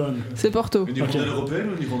c'est Lisbonne? C'est Porto. Une hirondelle européenne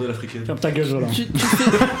ou une hirondelle africaine? Ferme ta gueule, Jolan.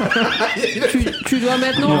 Tu dois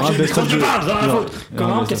maintenant...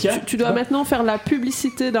 Comment? Qu'est-ce qu'il y a? Tu dois maintenant faire la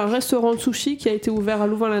publicité d'un restaurant de sushi qui a été ouvert à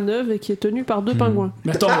Louvain-la-Neuve et qui est tenu par deux pingouins.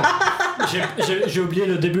 Mais attends, j'ai oublié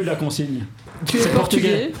le début de la consigne. Tu es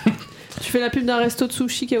portugais. Tu fais la pub d'un resto de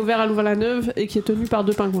sushi qui est ouvert à Louvain-la-Neuve et qui est tenu par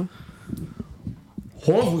deux pingouins.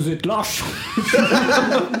 Oh, vous êtes lâche.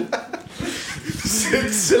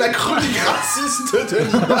 C'est la chronique raciste de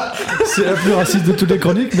Lima. C'est la plus raciste de toutes les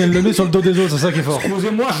chroniques, mais elle le met sur le dos des autres, c'est ça qui est fort.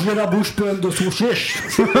 Excusez-moi, je mets la bouche pleine de sushi.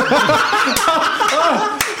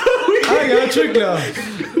 Ah, il y a un truc là.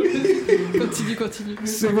 Continue.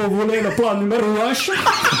 Si vous voulez le plat numéro 1,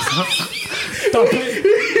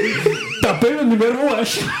 tapez le numéro 1.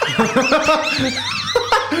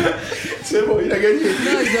 C'est bon, il a gagné.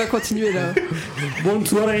 Non, il doit continuer là. Bonne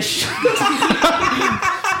soirée.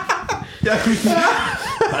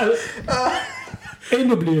 Et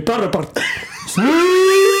n'oubliez pas repartir.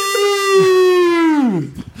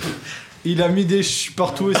 Il a mis des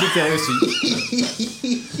partout et c'était réussi.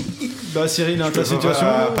 Bah Cyril, dans ta situation.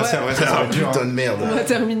 Passer à vrai, ça va être dur. Putain de merde. On va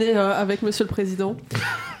terminer avec Monsieur le Président.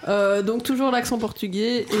 Donc toujours l'accent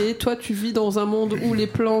portugais. Et toi, tu vis dans un monde où les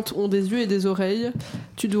plantes ont des yeux et des oreilles.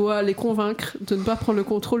 Tu dois les convaincre de ne pas prendre le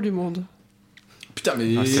contrôle du monde. Putain,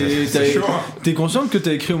 mais c'est chaud, hein. T'es conscient que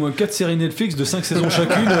t'as écrit au moins 4 séries Netflix de 5 saisons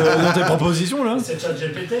chacune dans tes propositions là? C'est chat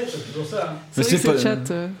GPT, c'est plutôt ça. C'est vrai que c'est chat.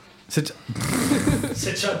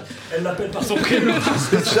 C'est chat, elle l'appelle par son prénom.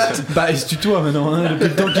 C'est chat. Bah, il se tutoie maintenant, hein,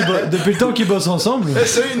 depuis le temps qu'ils bossent ensemble.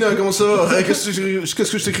 Salut, comment ça va? Qu'est-ce que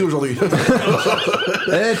je t'écris aujourd'hui?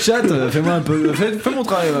 Chat, fais-moi un peu. Fais mon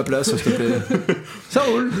travail à ma place, s'il te plaît. Ça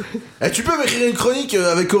roule. Tu peux m'écrire une chronique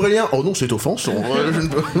avec Aurélien? Oh non, c'est offensant. Je ne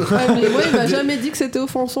peux... mais moi, il m'a jamais dit que c'était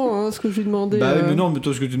offensant, hein, ce que je lui demandais. Bah oui, mais non, mais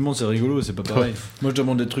toi, ce que tu demandes, c'est rigolo, c'est pas pareil. Moi, je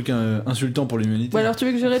demande des trucs insultants pour l'humanité. Bon, alors tu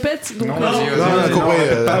veux que je répète? Donc, Non, vas-y, compris.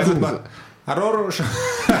 Alors,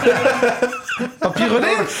 Papy René.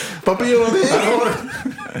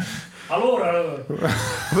 Alors,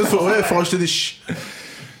 En fait, faut rajouter des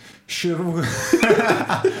Je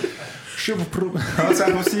vous promets. Oh, c'est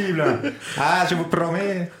impossible. Ah, je vous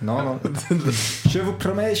promets. Non. Je vous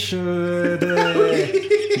promets de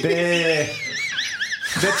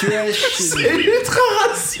tuer. C'est ultra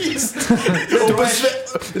raciste. On peut se faire...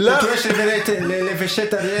 Là, les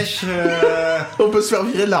végétariens. on peut se faire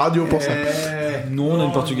virer de la radio pour ça. Non, on est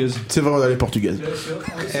une portugaise. C'est vrai, on a les portugaises.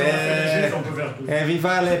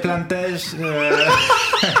 Viva les plantages.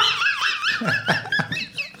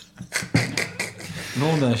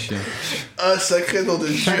 Non, d'un chien. Ah, sacré nom de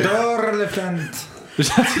Dieu. J'adore les plantes.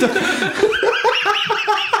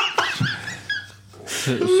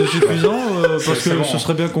 C'est suffisant parce que bon. ce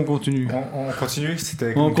serait bien qu'on continue. On continue.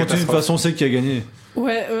 C'était On continue, de toute façon, on sait qui a gagné.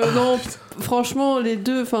 Ouais, non, franchement, les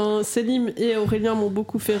deux, enfin, Selim et Aurélien m'ont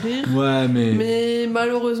beaucoup fait rire. Ouais, Mais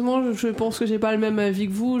malheureusement, je pense que j'ai pas le même avis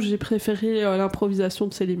que vous. J'ai préféré l'improvisation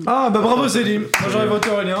de Selim. Ah, bah bravo Selim. Moi j'aurais voté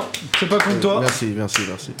Aurélien. C'est pas contre toi. Merci.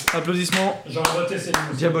 Applaudissements. j'aurais voté Selim.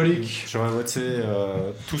 Diabolique. J'aurais voté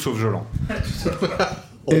tout sauf Jolan.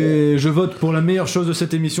 Et je vote pour la meilleure chose de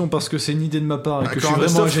cette émission parce que c'est une idée de ma part et que je suis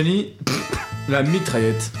vraiment un génie. La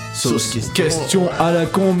mitraillette. Sauce. Question à la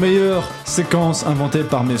con, meilleure séquence inventée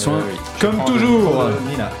par mes soins. Oui. Comme toujours.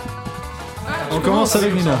 Nina. On commence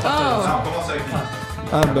avec Nina. On commence avec Nina.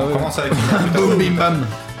 Ah bah ouais. On commence avec Nina. Boum bim bam.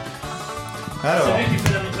 Alors. C'est lui qui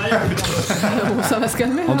fait la mitraillette. Bon, ça va se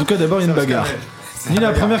calmer. En tout cas, d'abord il y a une bagarre.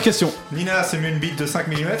 Nina, première question. Nina, c'est mieux une bite de 5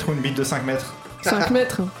 mm ou une bite de 5 mètres? 5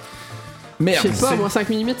 mètres. Merde. Je sais pas, moi 5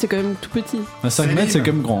 mm c'est quand même tout petit. 5 mètres c'est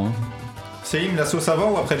quand même grand. Hein. Céline, la sauce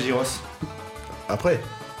avant ou après le gyros? Après.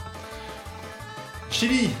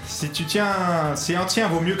 Chili, si un tien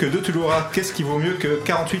vaut mieux que 2 tu l'auras, qu'est-ce qui vaut mieux que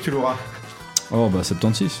 48 tu l'auras? Oh bah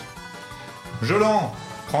 76. Jolan,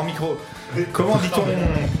 prends le micro. Comment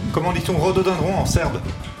dit-on rhododendron en serbe?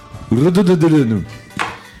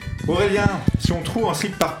 Aurélien, si on trouve un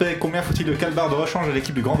slip par paix, combien faut-il de calbar de rechange à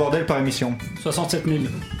l'équipe du Grand Bordel par émission? 67 000.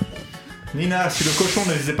 Nina, si le cochon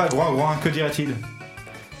ne disait pas groin, que dirait-il?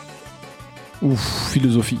 Ouf,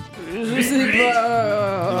 philosophie. Je sais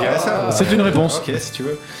pas. Il dirait ça. C'est une réponse. Ok, si tu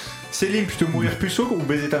veux. Céline, plutôt mourir puceau ou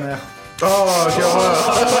baiser ta mère? Oh, quelle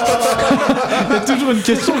horreur. Il y a toujours une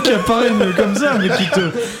question qui apparaît comme ça, mais qui te...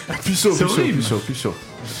 Puceau.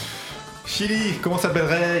 Chili, comment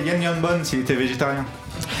s'appellerait Yann Yanbon s'il était végétarien?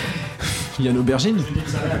 Il y a l'aubergine.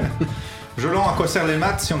 Jolan, à quoi servent les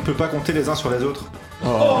maths si on ne peut pas compter les uns sur les autres?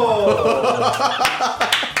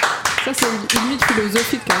 Ça c'est une limite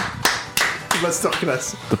philosophique. Hein.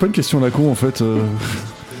 Masterclass. T'as pas une question à la con en fait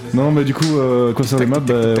Non, mais du coup, quoi ça les maths,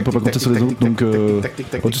 on peut pas compter sur les autres, donc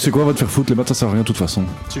tu sais quoi, on va te faire foutre, les maths ça sert à rien de toute façon.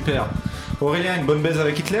 Super. Aurélien, une bonne baise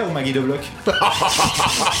avec Hitler ou Maggie de Bloch? Hitler,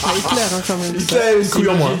 hein, quand même. Hitler a une couille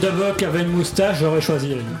en moins. Si Maggie Deboc avait une moustache, j'aurais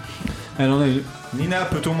choisi elle. Elle en a eu. Nina,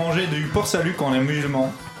 peut-on manger du porc salut quand on est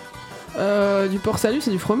musulman? Du porc salut,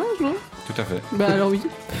 c'est du fromage, non? Tout à fait. Bah alors oui.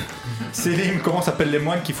 Céline, comment s'appellent les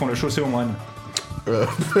moines qui font le chaussée aux moines?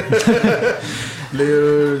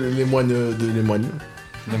 Les moines les moines.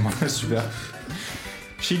 Les moines, super.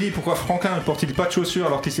 Chili, pourquoi Franklin ne porte-t-il pas de chaussures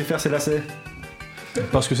alors qu'il sait faire ses lacets?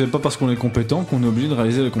 Parce que c'est pas parce qu'on est compétent qu'on est obligé de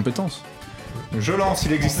réaliser la compétence. Jolan,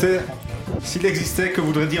 s'il existait, que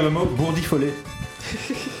voudrait dire le mot bourdifolé?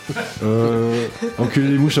 Enculer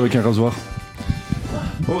les mouches avec un rasoir.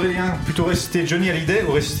 Aurélien, plutôt réciter Johnny Hallyday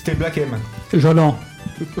ou réciter Black M? Jolan.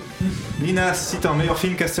 Nina, cite un meilleur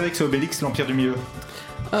film qu'Astérix et Obélix, l'Empire du Milieu.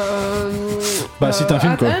 Bah, c'est un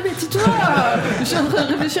film quoi. Ah, mais tais-toi. Je suis en train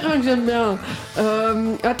de réfléchir à un que j'aime bien.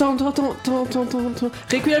 Attends.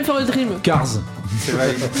 Requiem for a Dream. Cars. C'est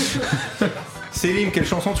vrai. Céline, quelle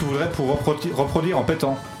chanson tu voudrais pour reproduire en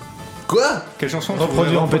pétant? Quoi? Quelle chanson tu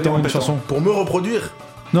Reproduire voudrais en pétant une chanson. Pour me reproduire?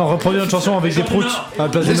 Non, reproduire une chanson avec des proutes à la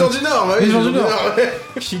place des Les gens notes. du Nord, ouais. Les gens du Nord.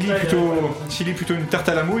 Chili, plutôt une tarte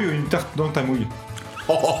à la mouille ou une tarte dans ta mouille?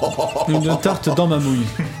 Une tarte dans ma mouille.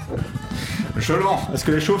 Jolan, est-ce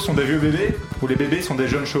que les chauves sont des vieux bébés ou les bébés sont des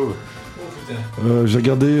jeunes chauves? J'ai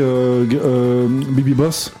regardé Baby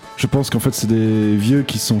Boss. Je pense qu'en fait, c'est des vieux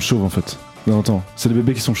qui sont chauves en fait. Non, attends, c'est des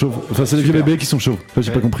bébés qui sont chauves. Enfin, c'est des vieux bébés qui sont chauves. Enfin,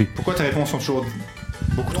 j'ai pas compris. Pourquoi tes réponses sont toujours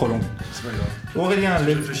beaucoup trop longues? C'est pas grave. Aurélien,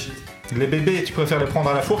 les bébés, tu préfères les prendre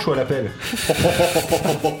à la fourche ou à la pelle?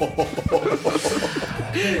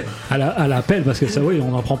 À la pelle, parce que ça, oui,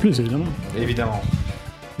 on en prend plus, évidemment. Évidemment.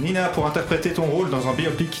 Nina, pour interpréter ton rôle dans un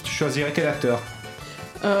biopic, tu choisirais quel acteur?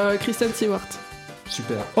 Kristen Stewart.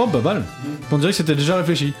 Super. Oh, bah mal. On dirait que c'était déjà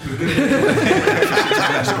réfléchi.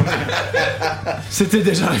 C'était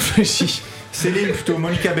déjà réfléchi. Céline, plutôt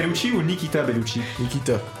Monica Bellucci ou Nikita Bellucci?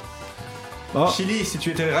 Nikita. Oh. Chili, si tu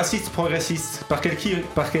étais raciste progressiste, par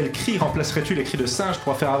quel cri remplacerais-tu les cris de singe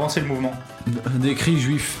pour faire avancer le mouvement? Des cris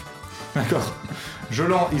juifs. D'accord.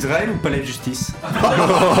 Jolan, Israël ou palais de justice?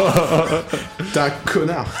 T'es un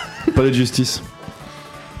connard. Palais de justice.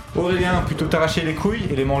 Aurélien, plutôt t'arracher les couilles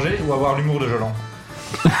et les manger ou avoir l'humour de Jolan?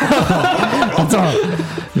 Attends,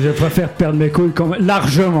 je préfère perdre mes couilles quand même,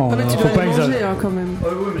 largement. Ah, mais tu faut dois pas les manger exagérer. hein, quand même.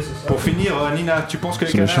 Pour finir, Nina, tu penses que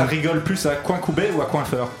les C'est canards méchant. rigolent plus à coin coubé ou à coin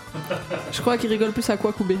feur? Je crois qu'ils rigolent plus à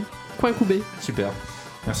quoi couper. Coin coubé. Super.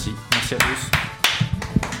 Merci. Merci à tous.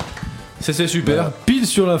 C'est super. Voilà. Pile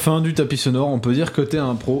sur la fin du tapis sonore, on peut dire que t'es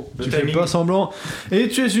un pro. Tu fais pas semblant. Et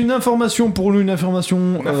tu es une information pour nous, une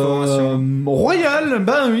information royale.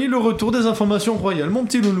 Ben oui, le retour des informations royales, mon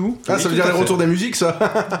petit loulou. Ah, ça veut dire le retour des musiques, ça?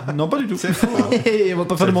 Non, pas du tout. C'est faux. On va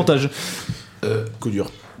pas faire de montage. Coup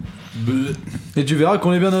dur. Et tu verras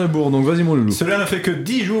qu'on est bien dans la bourre, donc vas-y mon loulou. Cela ne fait que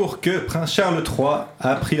 10 jours que Prince Charles III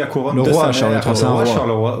a pris la couronne le de roi sa Charles mère. III, c'est un roi. Charles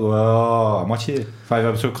III. Oh, à moitié. Enfin, il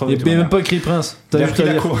va se crever. Il n'y a même pas écrit prince. Il a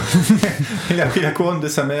pris la couronne de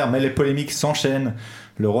sa mère, mais les polémiques s'enchaînent.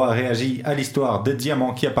 Le roi a réagi à l'histoire des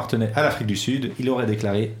diamants qui appartenaient à l'Afrique du Sud. Il aurait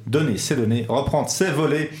déclaré donner ses données, reprendre ses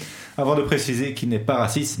volets, avant de préciser qu'il n'est pas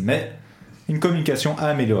raciste, mais une communication à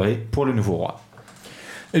améliorer pour le nouveau roi.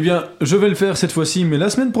 Eh bien, je vais le faire cette fois-ci, mais la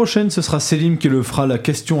semaine prochaine, ce sera Selim qui le fera la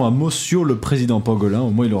question à Monsieur le président pangolin. Au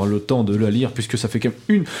moins, il aura le temps de la lire, puisque ça fait quand même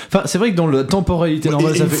une... Enfin, c'est vrai que dans la temporalité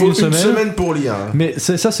normale, ça fait une semaine pour lire. Mais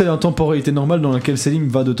ça, c'est la temporalité normale dans laquelle Selim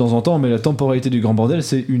va de temps en temps, mais la temporalité du grand bordel,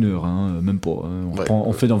 c'est 1 heure, hein, même pas. Hein.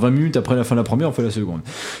 On fait dans 20 minutes, après la fin de la première, on fait la seconde.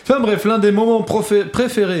 Enfin bref, l'un des moments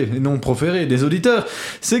préférés, et non préférés, des auditeurs,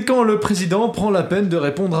 c'est quand le président prend la peine de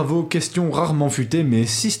répondre à vos questions rarement futées, mais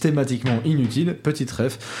systématiquement inutiles. Petite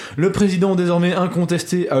ref. Le président, désormais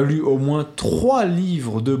incontesté, a lu au moins 3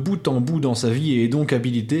 livres de bout en bout dans sa vie et est donc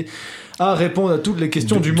habilité à répondre à toutes les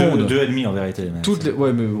questions du monde. 2,5 en vérité.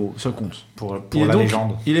 Ouais, mais bon, ça compte. Pour la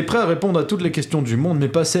légende. Il est prêt à répondre à toutes les questions du monde, mais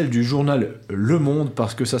pas celles du journal Le Monde,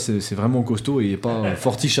 parce que ça, c'est vraiment costaud et il n'est pas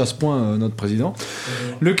fortiche à ce point, notre président.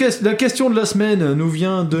 La question de la semaine nous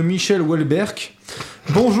vient de Michel Welberg.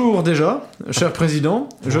 Bonjour déjà, cher président.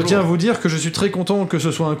 Bonjour. Je tiens à vous dire que je suis très content que ce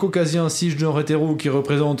soit un caucasien cisgenre hétéro qui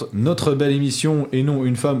représente notre belle émission et non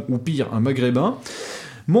une femme ou pire un maghrébin.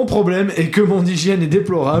 Mon problème est que mon hygiène est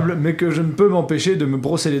déplorable, mais que je ne peux m'empêcher de me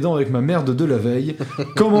brosser les dents avec ma merde de la veille.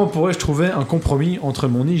 Comment pourrais-je trouver un compromis entre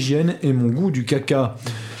mon hygiène et mon goût du caca?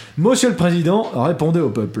 Monsieur le président, répondez au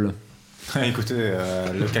peuple. Écoutez,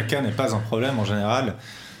 le caca n'est pas un problème en général.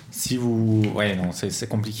 Si vous... Ouais, non, c'est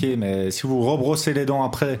compliqué, mais si vous rebrossez les dents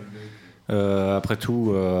après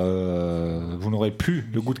tout, vous n'aurez plus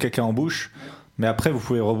le goût de caca en bouche. Mais après, vous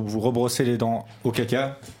pouvez vous rebrosser les dents au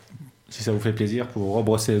caca, si ça vous fait plaisir, pour vous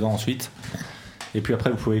rebrosser les dents ensuite. Et puis après,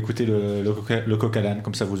 vous pouvez écouter le coq à l'âne,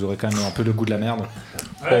 comme ça vous aurez quand même un peu le goût de la merde.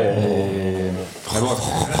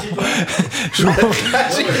 Je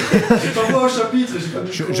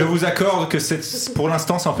vous accorde que pour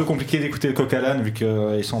l'instant c'est un peu compliqué d'écouter le coq à l'âne vu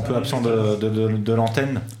qu'ils sont un peu absents de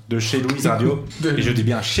l'antenne de chez Louise Radio. Et je dis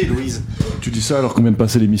bien chez Louise. Tu dis ça alors qu'on vient de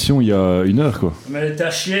passer l'émission il y a 1 heure quoi. Mais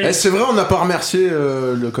t'as chié. C'est vrai, on n'a pas remercié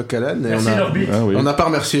le coq à l'âne. Merci l'orbite. Ah, oui. On n'a pas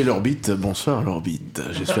remercié l'orbite. Bonsoir l'orbite.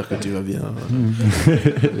 J'espère que tu vas bien.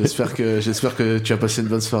 J'espère que tu as passé une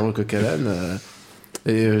bonne soirée au coq à l'âne.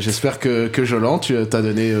 Et j'espère que Jolan, t'as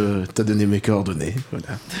donné mes coordonnées. Voilà.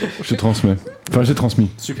 Je transmets. Enfin, j'ai transmis.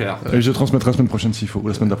 Super. Et je transmettrai la semaine prochaine s'il faut, ou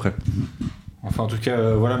la semaine d'après. Enfin, en tout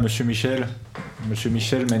cas, voilà, Monsieur Michel,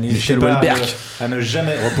 mais n'hésitez pas à ne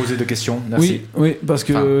jamais reposer de questions. Merci. Oui, parce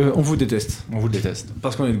que on vous déteste. On vous déteste.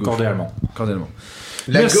 Parce qu'on est de gauche. Cordialement.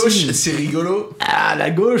 La Merci. gauche, c'est rigolo. Ah, la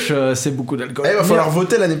gauche, c'est beaucoup d'alcool. Il va falloir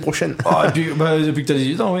voter l'année prochaine. Oh, et puis, depuis que t'as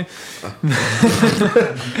 18 ans, oui.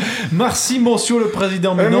 Merci, monsieur le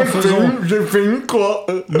président. Mais n'en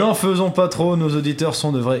faisons pas trop. Nos auditeurs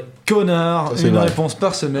sont de vrais connards. Une réponse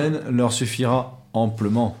par semaine leur suffira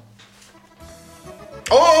amplement.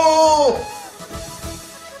 Oh!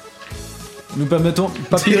 Nous permettons...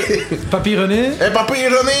 Papy René. Papy René!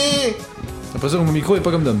 J'ai l'impression que mon micro est pas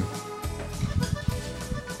comme d'homme.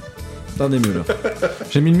 Attendez mieux là.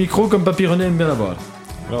 J'ai mis le micro comme Papy René aime bien l'avoir.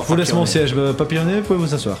 Je vous laisse mon siège. Papy René, vous pouvez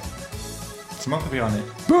vous asseoir. C'est moi, Papy René.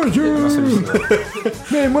 Bonjour.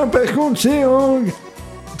 Mais moi, par contre, c'est Hong.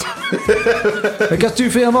 Mais qu'est-ce que tu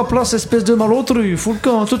fais à ma place, espèce de malotru? Fous le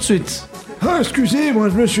camp tout de suite. Ah, excusez, moi,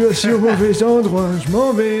 je me suis assis au mauvais endroit. Je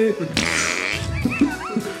m'en vais.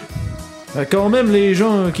 Quand même, les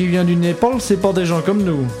gens qui viennent du Népal, c'est pas des gens comme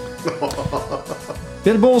nous.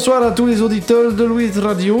 Bien le bonsoir à tous les auditeurs de Louis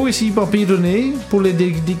Radio, ici Papy René, pour les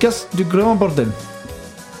dédicaces du grand bordel.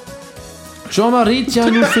 Jean-Marie tient à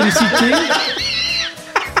nous féliciter.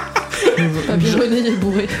 Papy René il est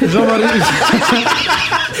bourré. Jean-Marie.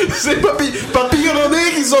 C'est Papy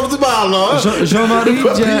René qui sort de bar, là.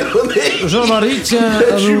 Jean-Marie tient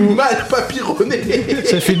à Je suis nous... mal, Papy René.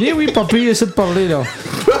 C'est fini, oui, Papy, essaie de parler, là.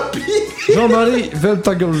 Papy. Jean-Marie, velle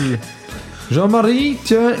ta gueule. Jean-Marie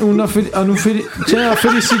tient à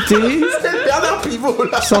féliciter... C'est Bernard Pivot,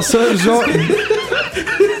 là. Sa sœur Jean...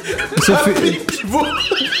 Papy Pivot.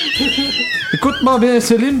 Écoute-moi bien,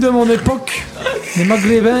 c'est l'hymne de mon époque. Les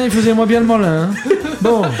Maghrébins, ils faisaient moi bien le malin. Hein.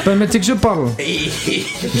 Bon, permettez que je parle.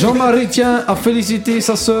 Jean-Marie tient à féliciter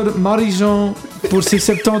sa sœur Marie-Jean pour ses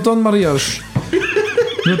 70 ans de mariage.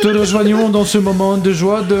 Nous te rejoignons dans ce moment de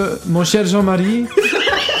joie de mon cher Jean-Marie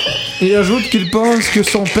et ajoute qu'il pense que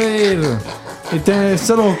son père est un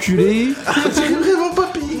sale enculé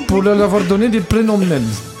pour leur avoir donné des prénoms de merde.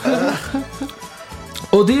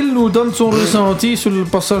 Odile nous donne son ressenti sur le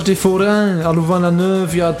passage des forains à Louvain-la-Neuve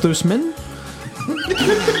il y a 2 semaines.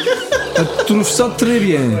 Elle trouve ça très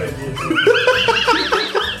bien.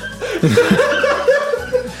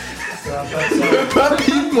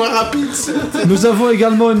 Papy, moins rapide. Nous avons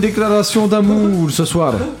également une déclaration d'amour ce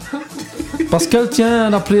soir. Pascal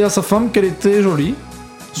tient à appeler à sa femme qu'elle était jolie,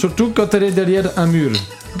 surtout quand elle est derrière un mur.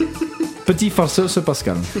 Petit farceur ce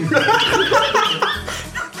Pascal.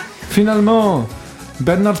 Finalement,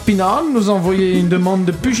 Bernard Pinal nous a envoyé une demande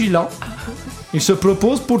de pugilat. Il se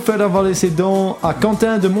propose pour faire avaler ses dents à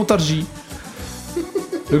Quentin de Montargis.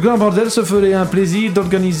 Le grand bordel se ferait un plaisir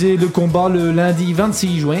d'organiser le combat le lundi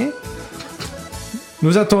 26 juin.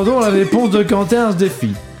 Nous attendons la réponse de Quentin à ce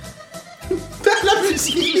défi.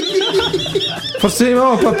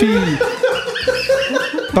 Forcément, Papy.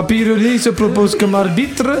 Papy René se propose comme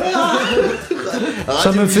arbitre.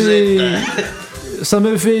 Ça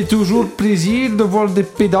me fait toujours plaisir de voir des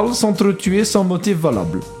pédales s'entretuer sans motif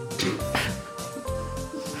valable.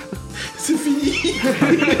 C'est fini.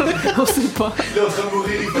 On sait pas. Il est en train de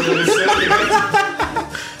mourir, il faut le laisser.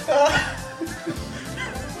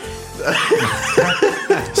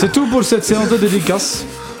 C'est tout pour cette séance de dédicace.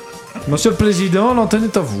 Monsieur le Président, l'antenne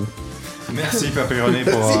est à vous. Merci Papy René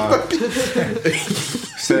pour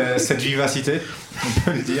cette vivacité, on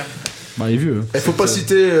peut le dire. Bah, il est vieux. Il faut pas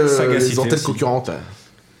citer les antennes aussi. concurrentes.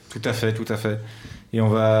 Tout à fait, tout à fait. Et on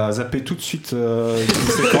va zapper tout de suite une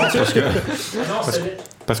séquence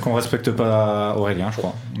parce qu'on respecte pas Aurélien, je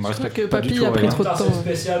crois. On respecte que pas Papy du tout a pris Aurélien. trop de temps.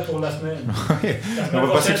 Spécial pour la semaine. On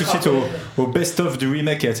va passer tout de suite au best-of du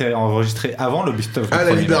remake qui a été enregistré avant le best-of. Ah,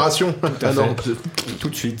 la libération. Tout à fait. Tout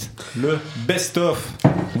de suite. Le best-of.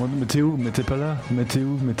 Mais t'es où? Mais t'es pas là? Mais t'es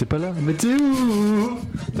où? Mais t'es pas là? Mais t'es où?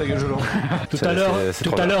 Ta gueule, Jolan.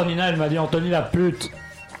 Tout à l'heure, Nina, elle m'a dit Anthony la pute.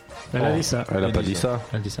 Elle a dit ça. Elle a pas dit ça.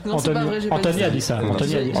 Elle a dit ça. Non, c'est pas vrai, j'ai pas Anthony dit a ça. dit ça. Non,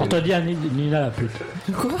 Anthony a dit Nina la pute.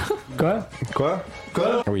 Quoi? Quoi?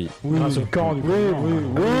 Oui. Grâce au camp du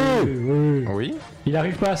oui. Oui. Il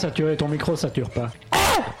arrive pas à saturer, ton micro sature pas.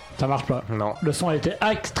 Ça marche pas. Non. Le son a été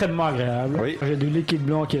extrêmement agréable. Oui. J'ai du liquide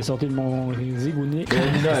blanc qui est sorti de mon zigounet.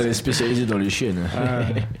 Nina, elle est spécialisée dans les chiennes.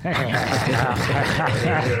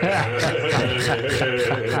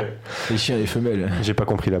 Les chiens et les femelles. J'ai pas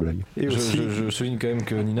compris la blague. Et je souligne quand même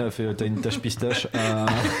que Nina a fait t'as une tache pistache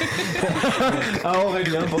à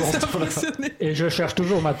Aurélien pendant ce temps-là. Et je cherche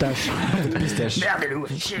toujours ma tâche. Pistache.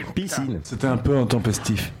 Piscine. C'était un peu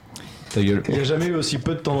intempestif. Ta gueule. Il n'y a jamais eu aussi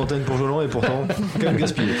peu de temps d'antenne pour Jolan et pourtant, quand même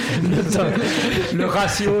gaspillé. Le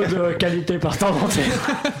ratio de qualité par temps d'antenne.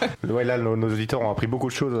 Ouais, là, nos auditeurs ont appris beaucoup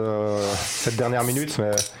de choses cette dernière minute,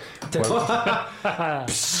 mais.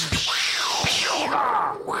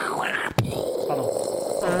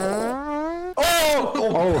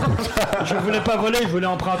 Oh je voulais pas voler, je voulais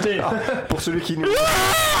emprunter. Pour celui qui nous.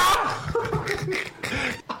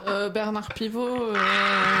 Bernard Pivot,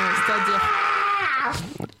 c'est-à-dire.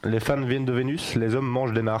 Les femmes viennent de Vénus, les hommes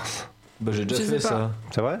mangent des Mars. Bah j'ai déjà Je fait sais pas. ça.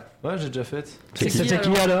 C'est vrai? Ouais, j'ai déjà fait. C'était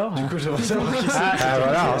qui alors? Du coup, j'aimerais savoir qui c'est. Ah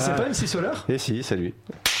voilà. C'est pas MC Solar? Et si, c'est lui.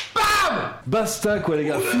 Basta quoi les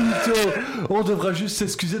gars, finito. On devra juste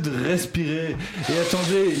s'excuser de respirer. Et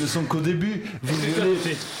attendez, ils ne sont qu'au début. Vous voulez...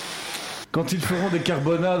 Quand ils feront des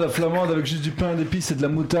carbonades à flamande avec juste du pain d'épices et de la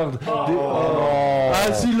moutarde. Ah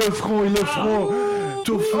si, ils le feront.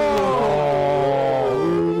 Tout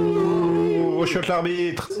Au shot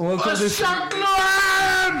l'arbitre. Ou encore des...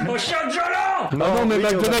 Au chien de Jolan. Non, mais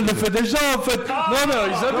McDonald's le fait déjà en fait. Non,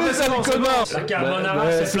 ils avaient ça, les connards. La carbonara,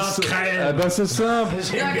 c'est plein de crème. Ben c'est simple.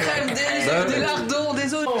 La crème, des lardons,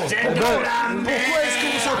 des autres. Pourquoi est-ce que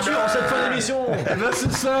vous ceinture en cette fin d'émission? Ben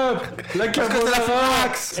c'est simple. La carbonara.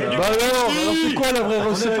 Bah alors c'est quoi la vraie On n'est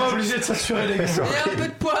recette? pas obligé de s'assurer les gars. Il y a un peu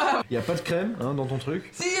de poivre. Il y a pas de crème dans ton truc.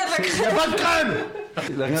 Si, il y a de la crème. Il y a pas de crème.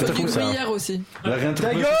 Il a rien Du trouvé ça. gruyère aussi. Il a rien Ta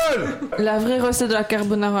trouvé. gueule. La vraie recette de la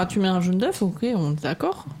carbonara, tu mets un jaune d'œuf, ok, on est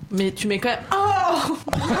d'accord. Mais tu mets quand même. Oh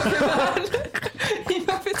il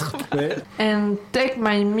m'a fait trop mal. And take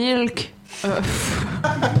my milk.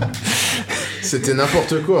 C'était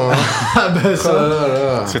n'importe quoi. Hein. Ah bah ça. Oh là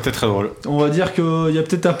là. C'était très drôle. On va dire qu'il y a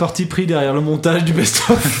peut-être un parti pris derrière le montage du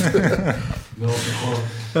best-of.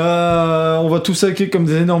 On va tout saquer comme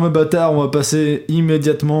des énormes bâtards. On va passer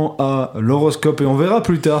immédiatement à l'horoscope et on verra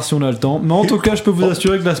plus tard si on a le temps. Mais en tout cas, je peux vous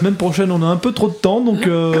assurer que la semaine prochaine, on a un peu trop de temps. Donc,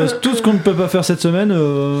 tout ce qu'on ne peut pas faire cette semaine,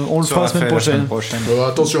 on le fera la semaine prochaine.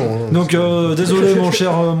 Attention. Hein. Donc, désolé, mon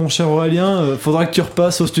cher Aurélien, faudra que tu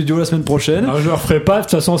repasses au studio la semaine prochaine. Alors, je le referai pas. De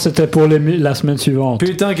toute façon, c'était pour la semaine suivante.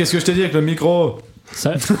 Putain, qu'est-ce que je t'ai dit avec le micro?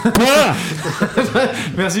 Ça... Voilà.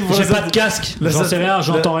 Merci pour J'ai pas de casque. J'en sais rien,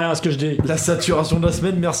 j'entends rien à ce que je dis. La saturation de la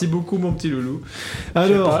semaine, merci beaucoup mon petit loulou.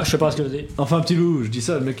 Alors, je sais pas ce que je dis. Enfin petit loulou, je dis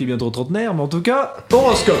ça, le mec est bientôt trentenaire, mais en tout cas,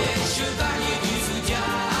 horoscope.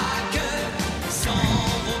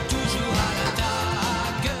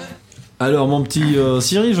 Alors mon petit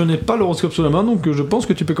Cyril, je n'ai pas l'horoscope sous la main, donc je pense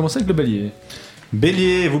que tu peux commencer avec le bélier.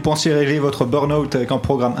 Bélier, vous pensiez régler votre burn-out avec un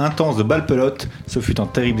programme intense de balle-pelote. Ce fut un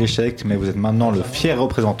terrible échec, mais vous êtes maintenant le fier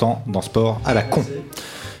représentant d'un sport à la con.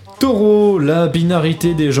 Taureau, la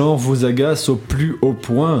binarité des genres vous agace au plus haut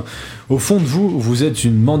point. Au fond de vous, vous êtes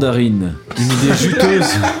une mandarine.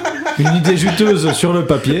 Une idée juteuse sur le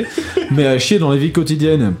papier, mais à chier dans la vie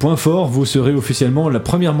quotidienne. Point fort, vous serez officiellement la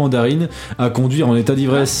première mandarine à conduire en état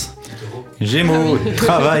d'ivresse. Gémeaux,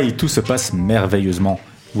 travail, tout se passe merveilleusement.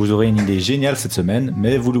 Vous aurez une idée géniale cette semaine,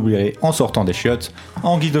 mais vous l'oublierez en sortant des chiottes.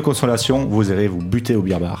 En guise de consolation, vous irez vous buter au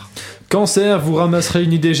beer bar. Cancer, vous ramasserez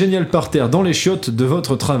une idée géniale par terre dans les chiottes de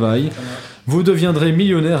votre travail. Vous deviendrez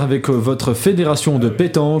millionnaire avec votre fédération de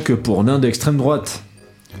pétanque pour nains d'extrême droite.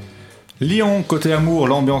 Lion, côté amour,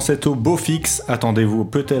 l'ambiance est au beau fixe. Attendez-vous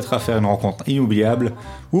peut-être à faire une rencontre inoubliable,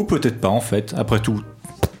 ou peut-être pas en fait. Après tout,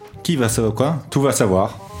 qui va savoir quoi? Tout va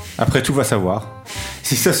savoir. Après tout va savoir.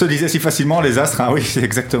 Si ça se disait si facilement, les astres, hein, oui, c'est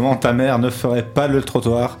exactement, ta mère ne ferait pas le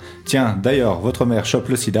trottoir. Tiens, d'ailleurs, votre mère chope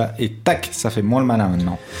le sida et tac, ça fait moins le malin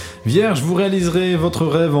maintenant. Vierge, vous réaliserez votre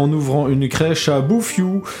rêve en ouvrant une crèche à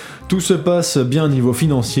Bouffiou. Tout se passe bien niveau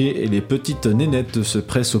financier et les petites nénettes se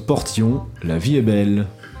pressent au portillon. La vie est belle.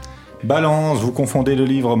 Balance, vous confondez le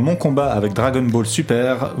livre Mon combat avec Dragon Ball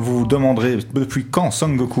Super, vous vous demanderez depuis quand Son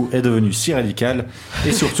Goku est devenu si radical,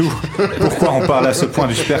 et surtout, pourquoi on parle à ce point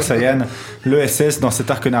du Super Saiyan. Le SS dans cet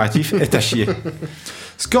arc narratif est à chier.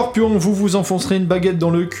 Scorpion, vous vous enfoncerez une baguette dans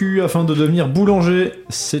le cul afin de devenir boulanger.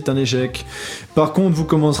 C'est un échec. Par contre, vous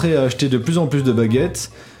commencerez à acheter de plus en plus de baguettes.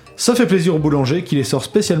 Ça fait plaisir au boulanger qui les sort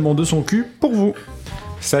spécialement de son cul pour vous.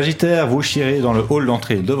 Sagittaire, vous chierez dans le hall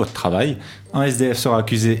d'entrée de votre travail. Un SDF sera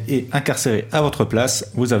accusé et incarcéré à votre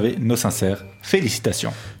place. Vous avez nos sincères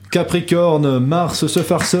félicitations. Capricorne, Mars, ce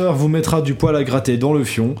farceur, vous mettra du poil à gratter dans le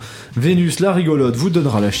fion. Vénus, la rigolote, vous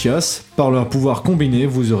donnera la chiasse. Par leur pouvoir combiné,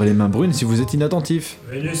 vous aurez les mains brunes si vous êtes inattentif.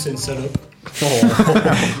 Vénus, c'est une salope. Oh.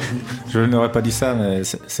 Je n'aurais pas dit ça, mais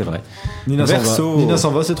c'est vrai. Nina s'en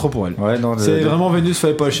va, c'est trop pour elle. Ouais, non, c'est vraiment Vénus,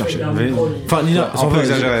 fallait pas le chercher. Enfin, Nina s'en va.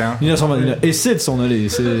 Exagéré, hein. Nina s'en va. Nina essaie de s'en aller.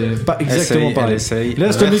 C'est pas exactement pareil. Essaye.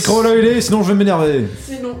 Laisse le micro là où il est, sinon je vais m'énerver.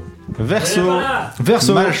 Sinon.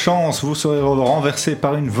 Verseau, malchance, vous serez renversé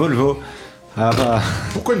par une Volvo. Ah bah.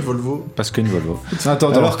 Pourquoi une Volvo? Parce qu'une Volvo.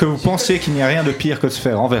 Attends. Alors que vous pensiez qu'il n'y a rien de pire que de se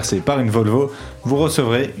faire renverser par une Volvo, vous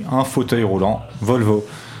recevrez un fauteuil roulant Volvo.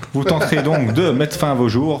 Vous tenterez donc de mettre fin à vos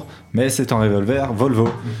jours, mais c'est un revolver Volvo.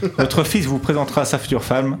 Votre fils vous présentera sa future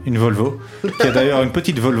femme, une Volvo, qui a d'ailleurs une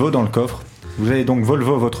petite Volvo dans le coffre. Vous avez donc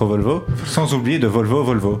Volvo votre Volvo, sans oublier de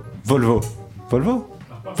Volvo.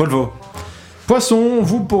 Poisson,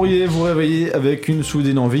 vous pourriez vous réveiller avec une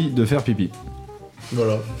soudaine envie de faire pipi.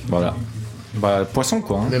 Voilà. Bah, poisson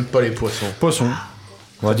quoi. Hein. N'aime pas les poissons. Poisson.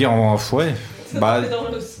 On va dire en fouet. Bah,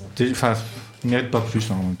 enfin, Il mérite pas plus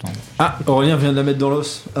en même temps. Ah, Aurélien vient de la mettre dans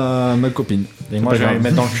l'os à ma copine. Et moi, je vais la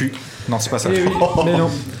mettre dans le cul. Non, c'est pas ça. Eh oui, mais non.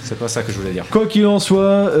 C'est pas ça que je voulais dire. Quoi qu'il en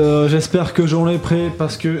soit, j'espère que Jean est prêt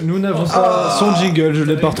parce que nous n'avons pas son jingle. Je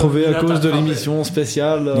l'ai pas retrouvé à cause de l'émission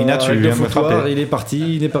spéciale. Nina, tu avec viens le de me foutoir. frapper. Il est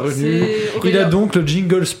parti, il n'est pas revenu. C'est Il a Aurélien. donc le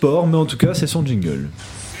jingle sport, mais en tout cas, c'est son jingle.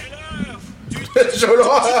 Je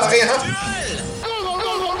l'aurai rien.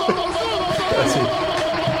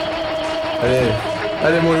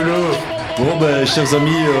 Allez mon loulou. Bon, ben, chers amis,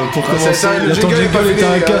 pour Ah, commencer. c'est ça, le Là, ton jingle est pas jingle est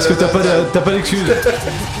fini, un casque, gars. t'as pas d'excuse.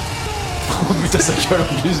 Oh putain, ça gueule en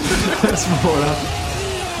plus à ce moment-là.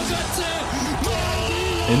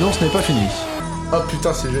 Et non, ce n'est pas fini. Oh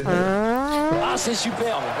putain, c'est génial. Ah, c'est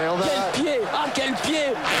superbe. Quel pied. Ah, quel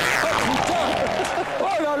pied. Oh putain. Oh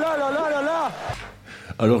là là là là là là.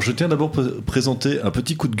 Alors, je tiens d'abord présenter un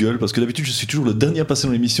petit coup de gueule parce que d'habitude, je suis toujours le dernier à passer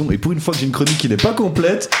dans l'émission et pour une fois que j'ai une chronique qui n'est pas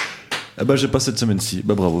complète, eh ben, j'ai pas cette semaine-ci.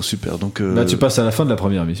 Bah, bravo, super. Donc, Bah, tu passes à la fin de la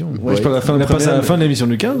première émission. Ouais, je parle à la fin de la On a passé à la première, fin de l'émission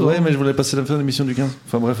du 15. Ouais, mais je voulais passer à la fin de l'émission du 15.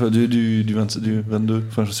 Enfin, bref, du 22.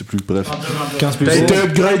 Enfin, je sais plus. Bref. 15 plus T'as 11. été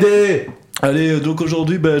upgradé. Allez, donc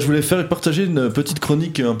aujourd'hui, je voulais partager une petite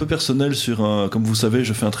chronique un peu personnelle sur un. Comme vous savez,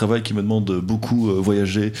 je fais un travail qui me demande beaucoup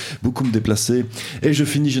voyager, beaucoup me déplacer, et je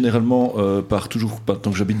finis généralement par toujours, tant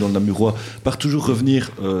que j'habite dans le Namurois, par toujours revenir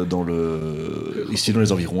ici dans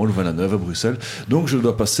les environs, à Louvain-la-Neuve, à Bruxelles. Donc je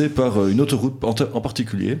dois passer par une autoroute en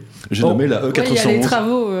particulier. J'ai nommé la E411. Ouais, il y a les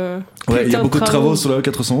travaux. Ouais, il y a putain de beaucoup de travaux sur la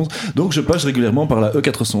E411. Donc je passe régulièrement par la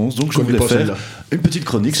E411. Donc je voulais faire une petite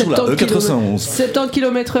chronique sur la E411. 70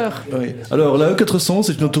 km/h. Oui. Alors la E411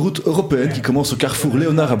 c'est une autoroute européenne qui commence au carrefour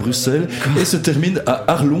Léonard à Bruxelles et se termine à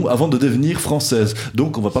Arlon avant de devenir française.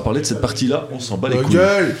 Donc on va pas parler de cette partie-là, on s'en bat les couilles.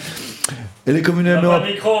 Elle est communément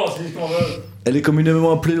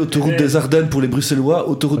appelée l'autoroute des Ardennes pour les Bruxellois,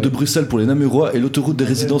 autoroute de Bruxelles pour les Namurois et l'autoroute des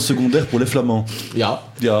résidences secondaires pour les Flamands. Ya.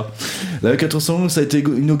 La E411 ça a été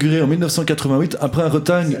inaugurée en 1988 après un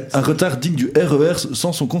retard digne du RER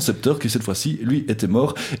sans son concepteur qui cette fois-ci, lui, était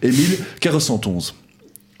mort, Émile Carossantonze.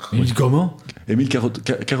 Il dit comment Émile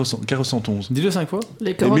Carossantonze. Dis-le 5 fois.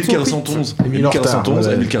 Les carottes Émile sont Carossantonze. cuites. Émile Carossantonze.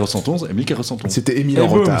 Émile Carossantonze. Émile Carossantonze. C'était Émile Et en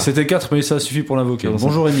boum, retard. c'était 4, mais ça suffit pour l'invoquer.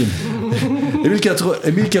 Bonjour Émile.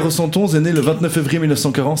 Émile Carossantonze est né le 29 février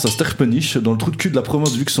 1940 à Sterpenich, dans le trou de cul de la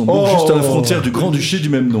province du Luxembourg, juste à la frontière du Grand-Duché du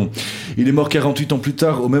même nom. Il est mort 48 ans plus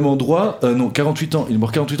tard au même endroit, il est mort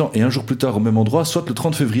 48 ans et un jour plus tard au même endroit, soit le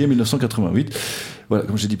 30 février 1988. Voilà,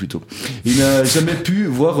 comme j'ai dit plus tôt. Il n'a jamais pu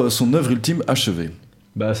voir son œuvre ultime achevée.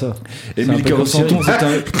 Bah ça. Émile Carossantonze est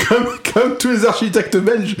un... Comme tous les architectes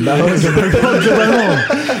belges. Bah ouais, globalement.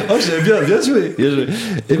 Oh, j'avais bien joué.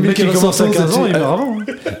 Émile qui commence à 15 ans, il meurt avant.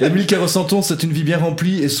 Émile Carossantonze, c'est une vie bien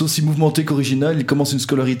remplie et c'est aussi mouvementée qu'originale. Il commence une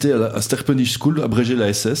scolarité à Sterpenich School, abrégé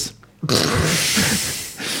la SS.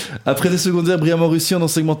 Après des secondaires brillamment réussis en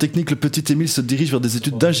enseignement technique, le petit Émile se dirige vers des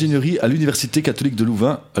études d'ingénierie à l'Université catholique de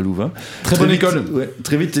Louvain, à Louvain. Très bonne école.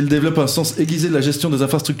 Très vite, il développe un sens aiguisé de la gestion des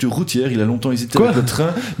infrastructures routières. Il a longtemps hésité avec le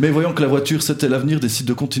train, mais voyant que la voiture c'était l'avenir, décide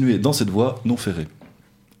de continuer dans cette voie non ferrée.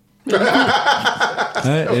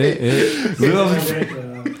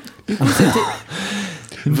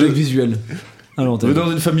 Une blague visuelle. Mais dans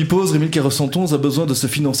une famille pauvre, Émile Carossantonze a besoin de se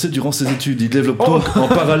financer durant ses études. Il développe donc en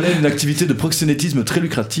parallèle une activité de proxénétisme très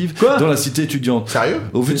lucrative dans la cité étudiante. Sérieux ?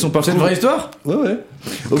 Au vu de son parcours... C'est une vraie histoire ? Ouais.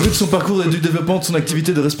 Au vu de son parcours et du développement de son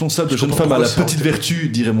activité de responsable de jeune femme à la petite vertu,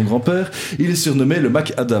 dirait mon grand-père, il est surnommé le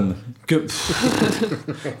Mac Adam. Que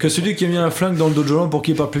celui qui a mis un flingue dans le dos de Jolan pour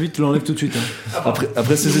qu'il parte plus vite, tu l'enlèves tout de suite. Hein.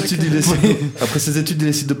 Après ses études, il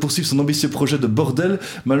décide de poursuivre son ambitieux projet de bordel.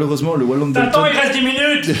 Malheureusement, le Wallon Attends, il reste 10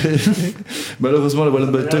 minutes. Malheureusement, le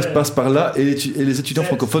Wallon passe par là et les étudiants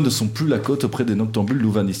francophones ne sont plus la cote auprès des noctambules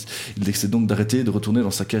louvanistes. Il décide donc d'arrêter et de retourner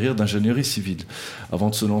dans sa carrière d'ingénierie civile. Avant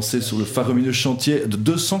de se lancer sur le faramineux chantier de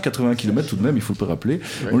 280 km tout de même, il faut le rappeler,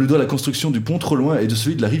 on lui doit la construction du pont trop loin et de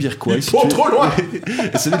celui de la rivière Kouai. Et celui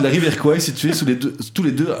de la rivière Kouai situé tous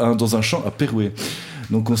les deux dans un champ à Perouet.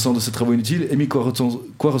 Donc, conscient de ses travaux inutiles, Émile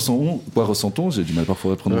Carossantonze, j'ai du mal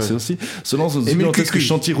parfois à prononcer aussi, se lance dans un gigantesque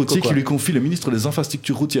chantier routier qui lui confie le ministre des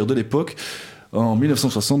infrastructures routières de l'époque en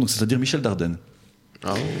 1960, donc c'est-à-dire Michel Dardenne. Oh.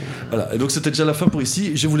 Voilà, et donc c'était déjà la fin pour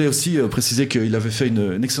ici. Je voulais aussi préciser qu'il avait fait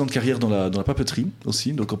une excellente carrière dans la papeterie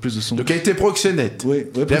aussi, donc en plus de son... Donc il a été proxénète. Oui,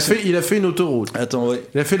 il a fait une autoroute. Attends, ouais.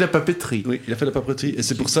 Il a fait de la papeterie. Oui, il a fait de la papeterie, et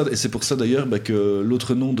c'est pour ça d'ailleurs que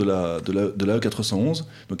l'autre nom de la E411,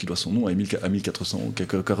 donc il doit son nom à Émile Carossantonze.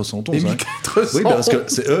 Émile Carossantonze. Oui, parce que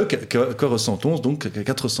c'est Carossantonze, donc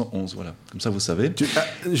 411, voilà. Comme ça vous savez.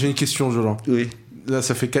 J'ai une question, Jolan. Oui. Là,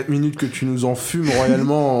 ça fait 4 minutes que tu nous enfumes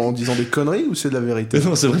royalement en disant des conneries ou c'est de la vérité?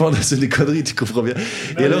 Non, c'est vraiment c'est des conneries, tu comprends bien.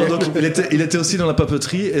 Et alors, donc, il était aussi dans la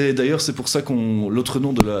papeterie, et d'ailleurs, c'est pour ça qu'on l'autre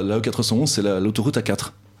nom de la E411, c'est l'autoroute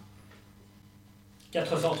A4.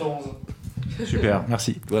 411. Super,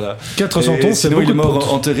 merci. Voilà. 400 tons, c'est sinon, il est beaucoup de mort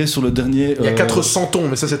pontes. enterré sur le dernier. Il y a 400 tons,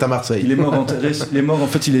 mais ça c'est à Marseille. Il est mort enterré. Il est mort en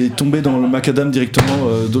fait. Il est tombé dans le macadam directement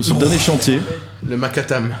sur le dernier chantier. Le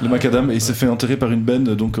macadam. Le macadam, et il s'est fait enterrer par une benne.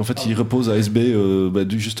 Donc en fait, il repose à SB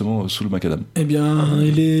justement sous le macadam. Eh bien,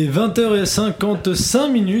 il est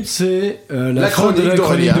 20h55, c'est la fin chronique de la chronique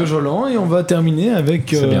d'Aurélien. de Jolan, et on va terminer avec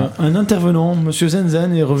C'est bien. un intervenant. Monsieur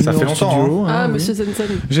Zenzen est revenu Ça fait en longtemps, studio. Ah, oui. monsieur Zenzen.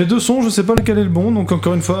 J'ai 2 sons, je sais pas lequel est le bon, donc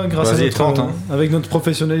encore une fois, grâce à Vas-y, notre, tente, hein. avec notre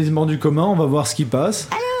professionnalisme hors du commun, on va voir ce qui passe.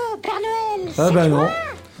 Allô, Père Noël. Ah bah non,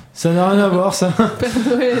 ça n'a rien à voir ça. Père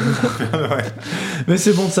Noël. Mais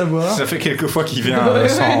c'est bon de savoir. Ça fait quelques fois qu'il vient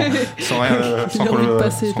sans rien, sans qu'on envie de le,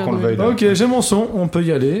 passer, sans Père qu'on le Noël. veuille. Ok, j'ai mon son, on peut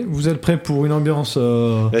y aller. Vous êtes prêts pour une ambiance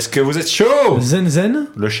Est-ce que vous êtes chaud? Zenzen?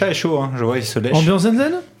 Le chat est chaud, hein. Je vois, il se lèche. Ambiance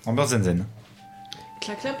Zenzen? Ambiance zen.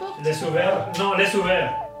 Claque la porte. Laisse ouvert. Non, laisse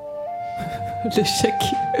ouvert. L'échec.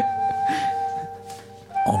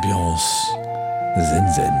 Ambiance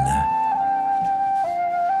zen.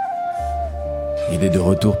 Il est de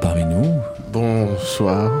retour parmi nous,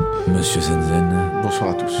 Bonsoir. Monsieur Zenzen. Bonsoir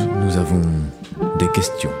à tous. Nous avons des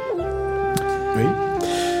questions. Oui.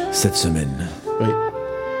 Cette semaine. Oui.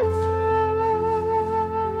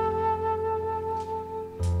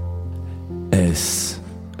 Est-ce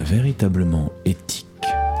véritablement éthique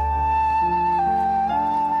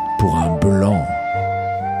pour un blanc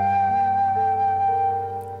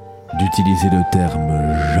d'utiliser le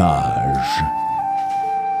terme jage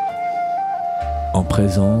en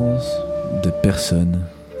présence de personnes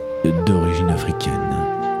d'origine africaine?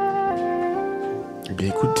 Eh bien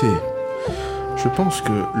écoutez, je pense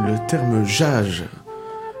que le terme jage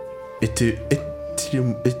était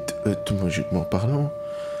étymologiquement parlant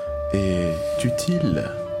est utile.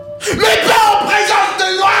 Mais pas en présence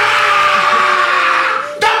de noirs!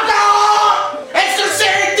 D'accord! Est-ce que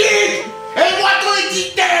c'est éthique? Et moi ton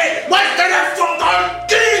étiqueté! Moi je te la fourre dans le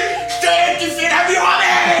cul! Tu fais l'avion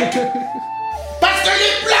avec! Parce que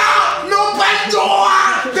les blancs n'ont pas le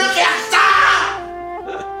droit de faire ça!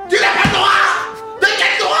 Tu n'as pas le droit! De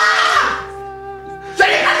quel droit? Je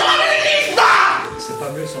n'ai pas le droit de l'église, moi! C'est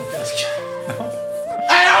pas mieux sans casque.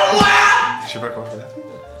 Alors moi, Je sais pas quoi faire.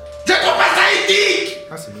 je trouve pas ça éthique!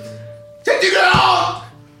 Ah, c'est bien. C'est une honte!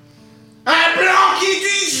 Un blanc qui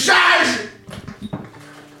dit jage!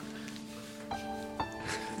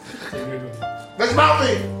 Vas-y,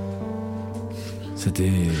 m'arrêter!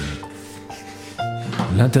 C'était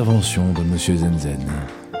l'intervention de Monsieur Zenzen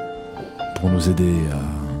pour nous aider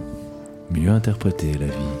à mieux interpréter la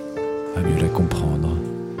vie, à mieux la comprendre,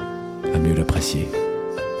 à mieux l'apprécier.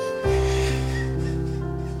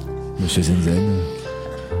 Monsieur Zenzen,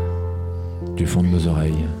 du fond de nos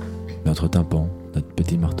oreilles, notre tympan, notre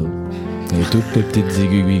petit marteau, et toutes les petites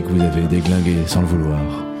aiguilles que vous avez déglinguées sans le vouloir,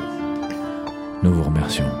 nous vous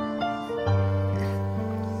remercions.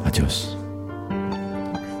 Adios.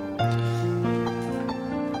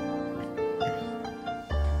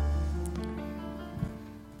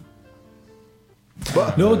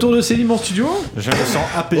 Le retour de Célim en studio. Je me sens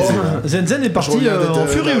apaisé. Zenzen est parti en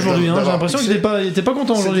furie aujourd'hui. J'ai l'impression qu'il était pas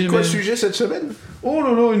content aujourd'hui. C'était quoi le mais- sujet cette semaine? Oh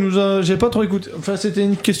là là, il nous a. J'ai pas trop écouté. Enfin, c'était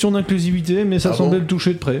une question d'inclusivité, mais ça Ah semblait bon le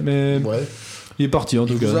toucher de près. Mais Ouais. il est parti en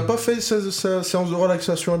tout Il vous a cas. pas fait sa séance de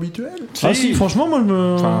relaxation habituelle? Ah si, franchement, moi je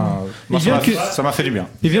me. Enfin, il moi, vient que. ça m'a fait du bien.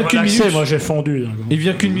 Il vient qu'une Relaxé, minute. moi j'ai fondu. Il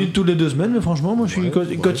vient qu'une minute toutes les 2 semaines, mais franchement, moi je suis.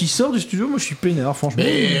 Quand il sort du studio, moi je suis peinard, franchement.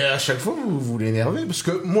 Mais à chaque fois, vous l'énervez. Parce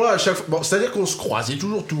que moi, à chaque fois. Bon, c'est-à-dire qu'on se croise, il est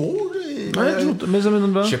toujours tout rouge. Ouais, toujours- mais ça me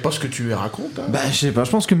donne pas. Je sais pas ce que tu lui racontes. Hein. Bah, je sais pas,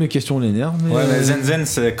 je pense que mes questions l'énervent. Mais Ouais, mais Zenzen,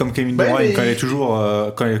 c'est comme Kevin Bah, De Bruyne, mais- quand il est toujours.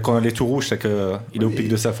 Quand il est tout rouge, c'est qu'il est au pic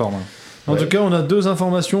de sa forme. En tout cas, on a 2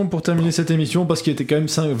 informations pour terminer cette émission parce qu'il était quand même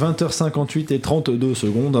 20h58 et 32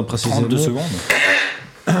 secondes, hein, précisément. 32 secondes.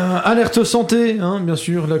 Alerte santé, hein, bien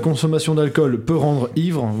sûr, la consommation d'alcool peut rendre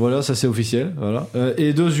ivre, voilà, ça c'est officiel. Voilà.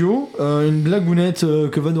 Et deuxio, une blagounette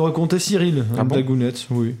que va nous raconter Cyril. Ah Une bon blagounette,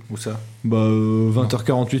 oui. Où ça? Bah,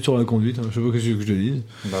 20h48 sur la conduite, je sais pas ce que je te dise.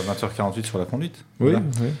 Bah, 20h48 sur la conduite. Oui, Voilà.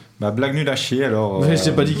 oui. Bah, blague nulle à chier alors. Mais je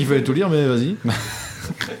t'ai pas dit qu'il fallait tout lire, mais vas-y.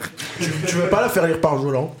 Tu veux pas la faire lire par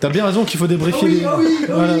Jolan? T'as bien raison qu'il faut débriefer les.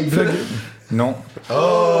 Voilà, blague- Non.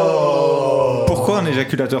 Oh! Pourquoi un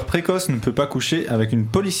éjaculateur précoce ne peut pas coucher avec une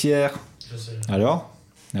policière? Je sais. Alors,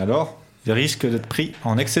 il risque d'être pris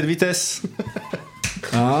en excès de vitesse.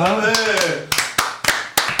 Ah.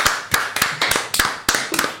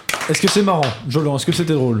 Est-ce que c'est marrant, Jolan? Est-ce que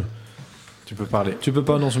c'était drôle? Tu peux parler. Tu peux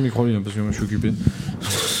pas dans son micro, lui, parce que moi je suis occupé.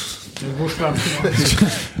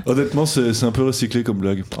 Honnêtement, c'est un peu recyclé comme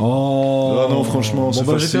blague. Oh. Ah non, franchement, c'est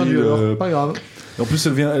j'ai facile. perdu alors. Pas grave. En plus,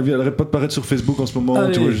 elle arrête pas de paraître sur Facebook en ce moment,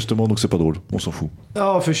 Allez. tu vois, justement, donc c'est pas drôle. On s'en fout.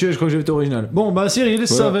 Oh, fait chier, je crois que j'ai été original. Bon, bah Cyril,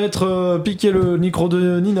 ça va être piquer le micro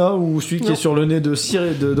de Nina ou celui qui est sur le nez de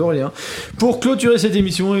Cyril d'Aurélien pour clôturer cette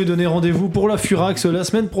émission et donner rendez-vous pour la Furax la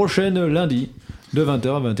semaine prochaine, lundi. De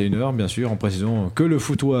 20h à 21h, bien sûr, en précisant que le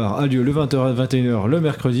foutoir a lieu le 20h à 21h le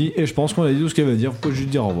mercredi, et je pense qu'on a dit tout ce qu'elle va dire, faut juste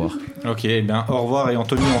dire au revoir. Ok, bien, au revoir, et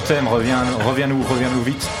Anthony, on t'aime, reviens-nous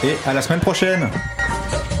vite, et à la semaine prochaine.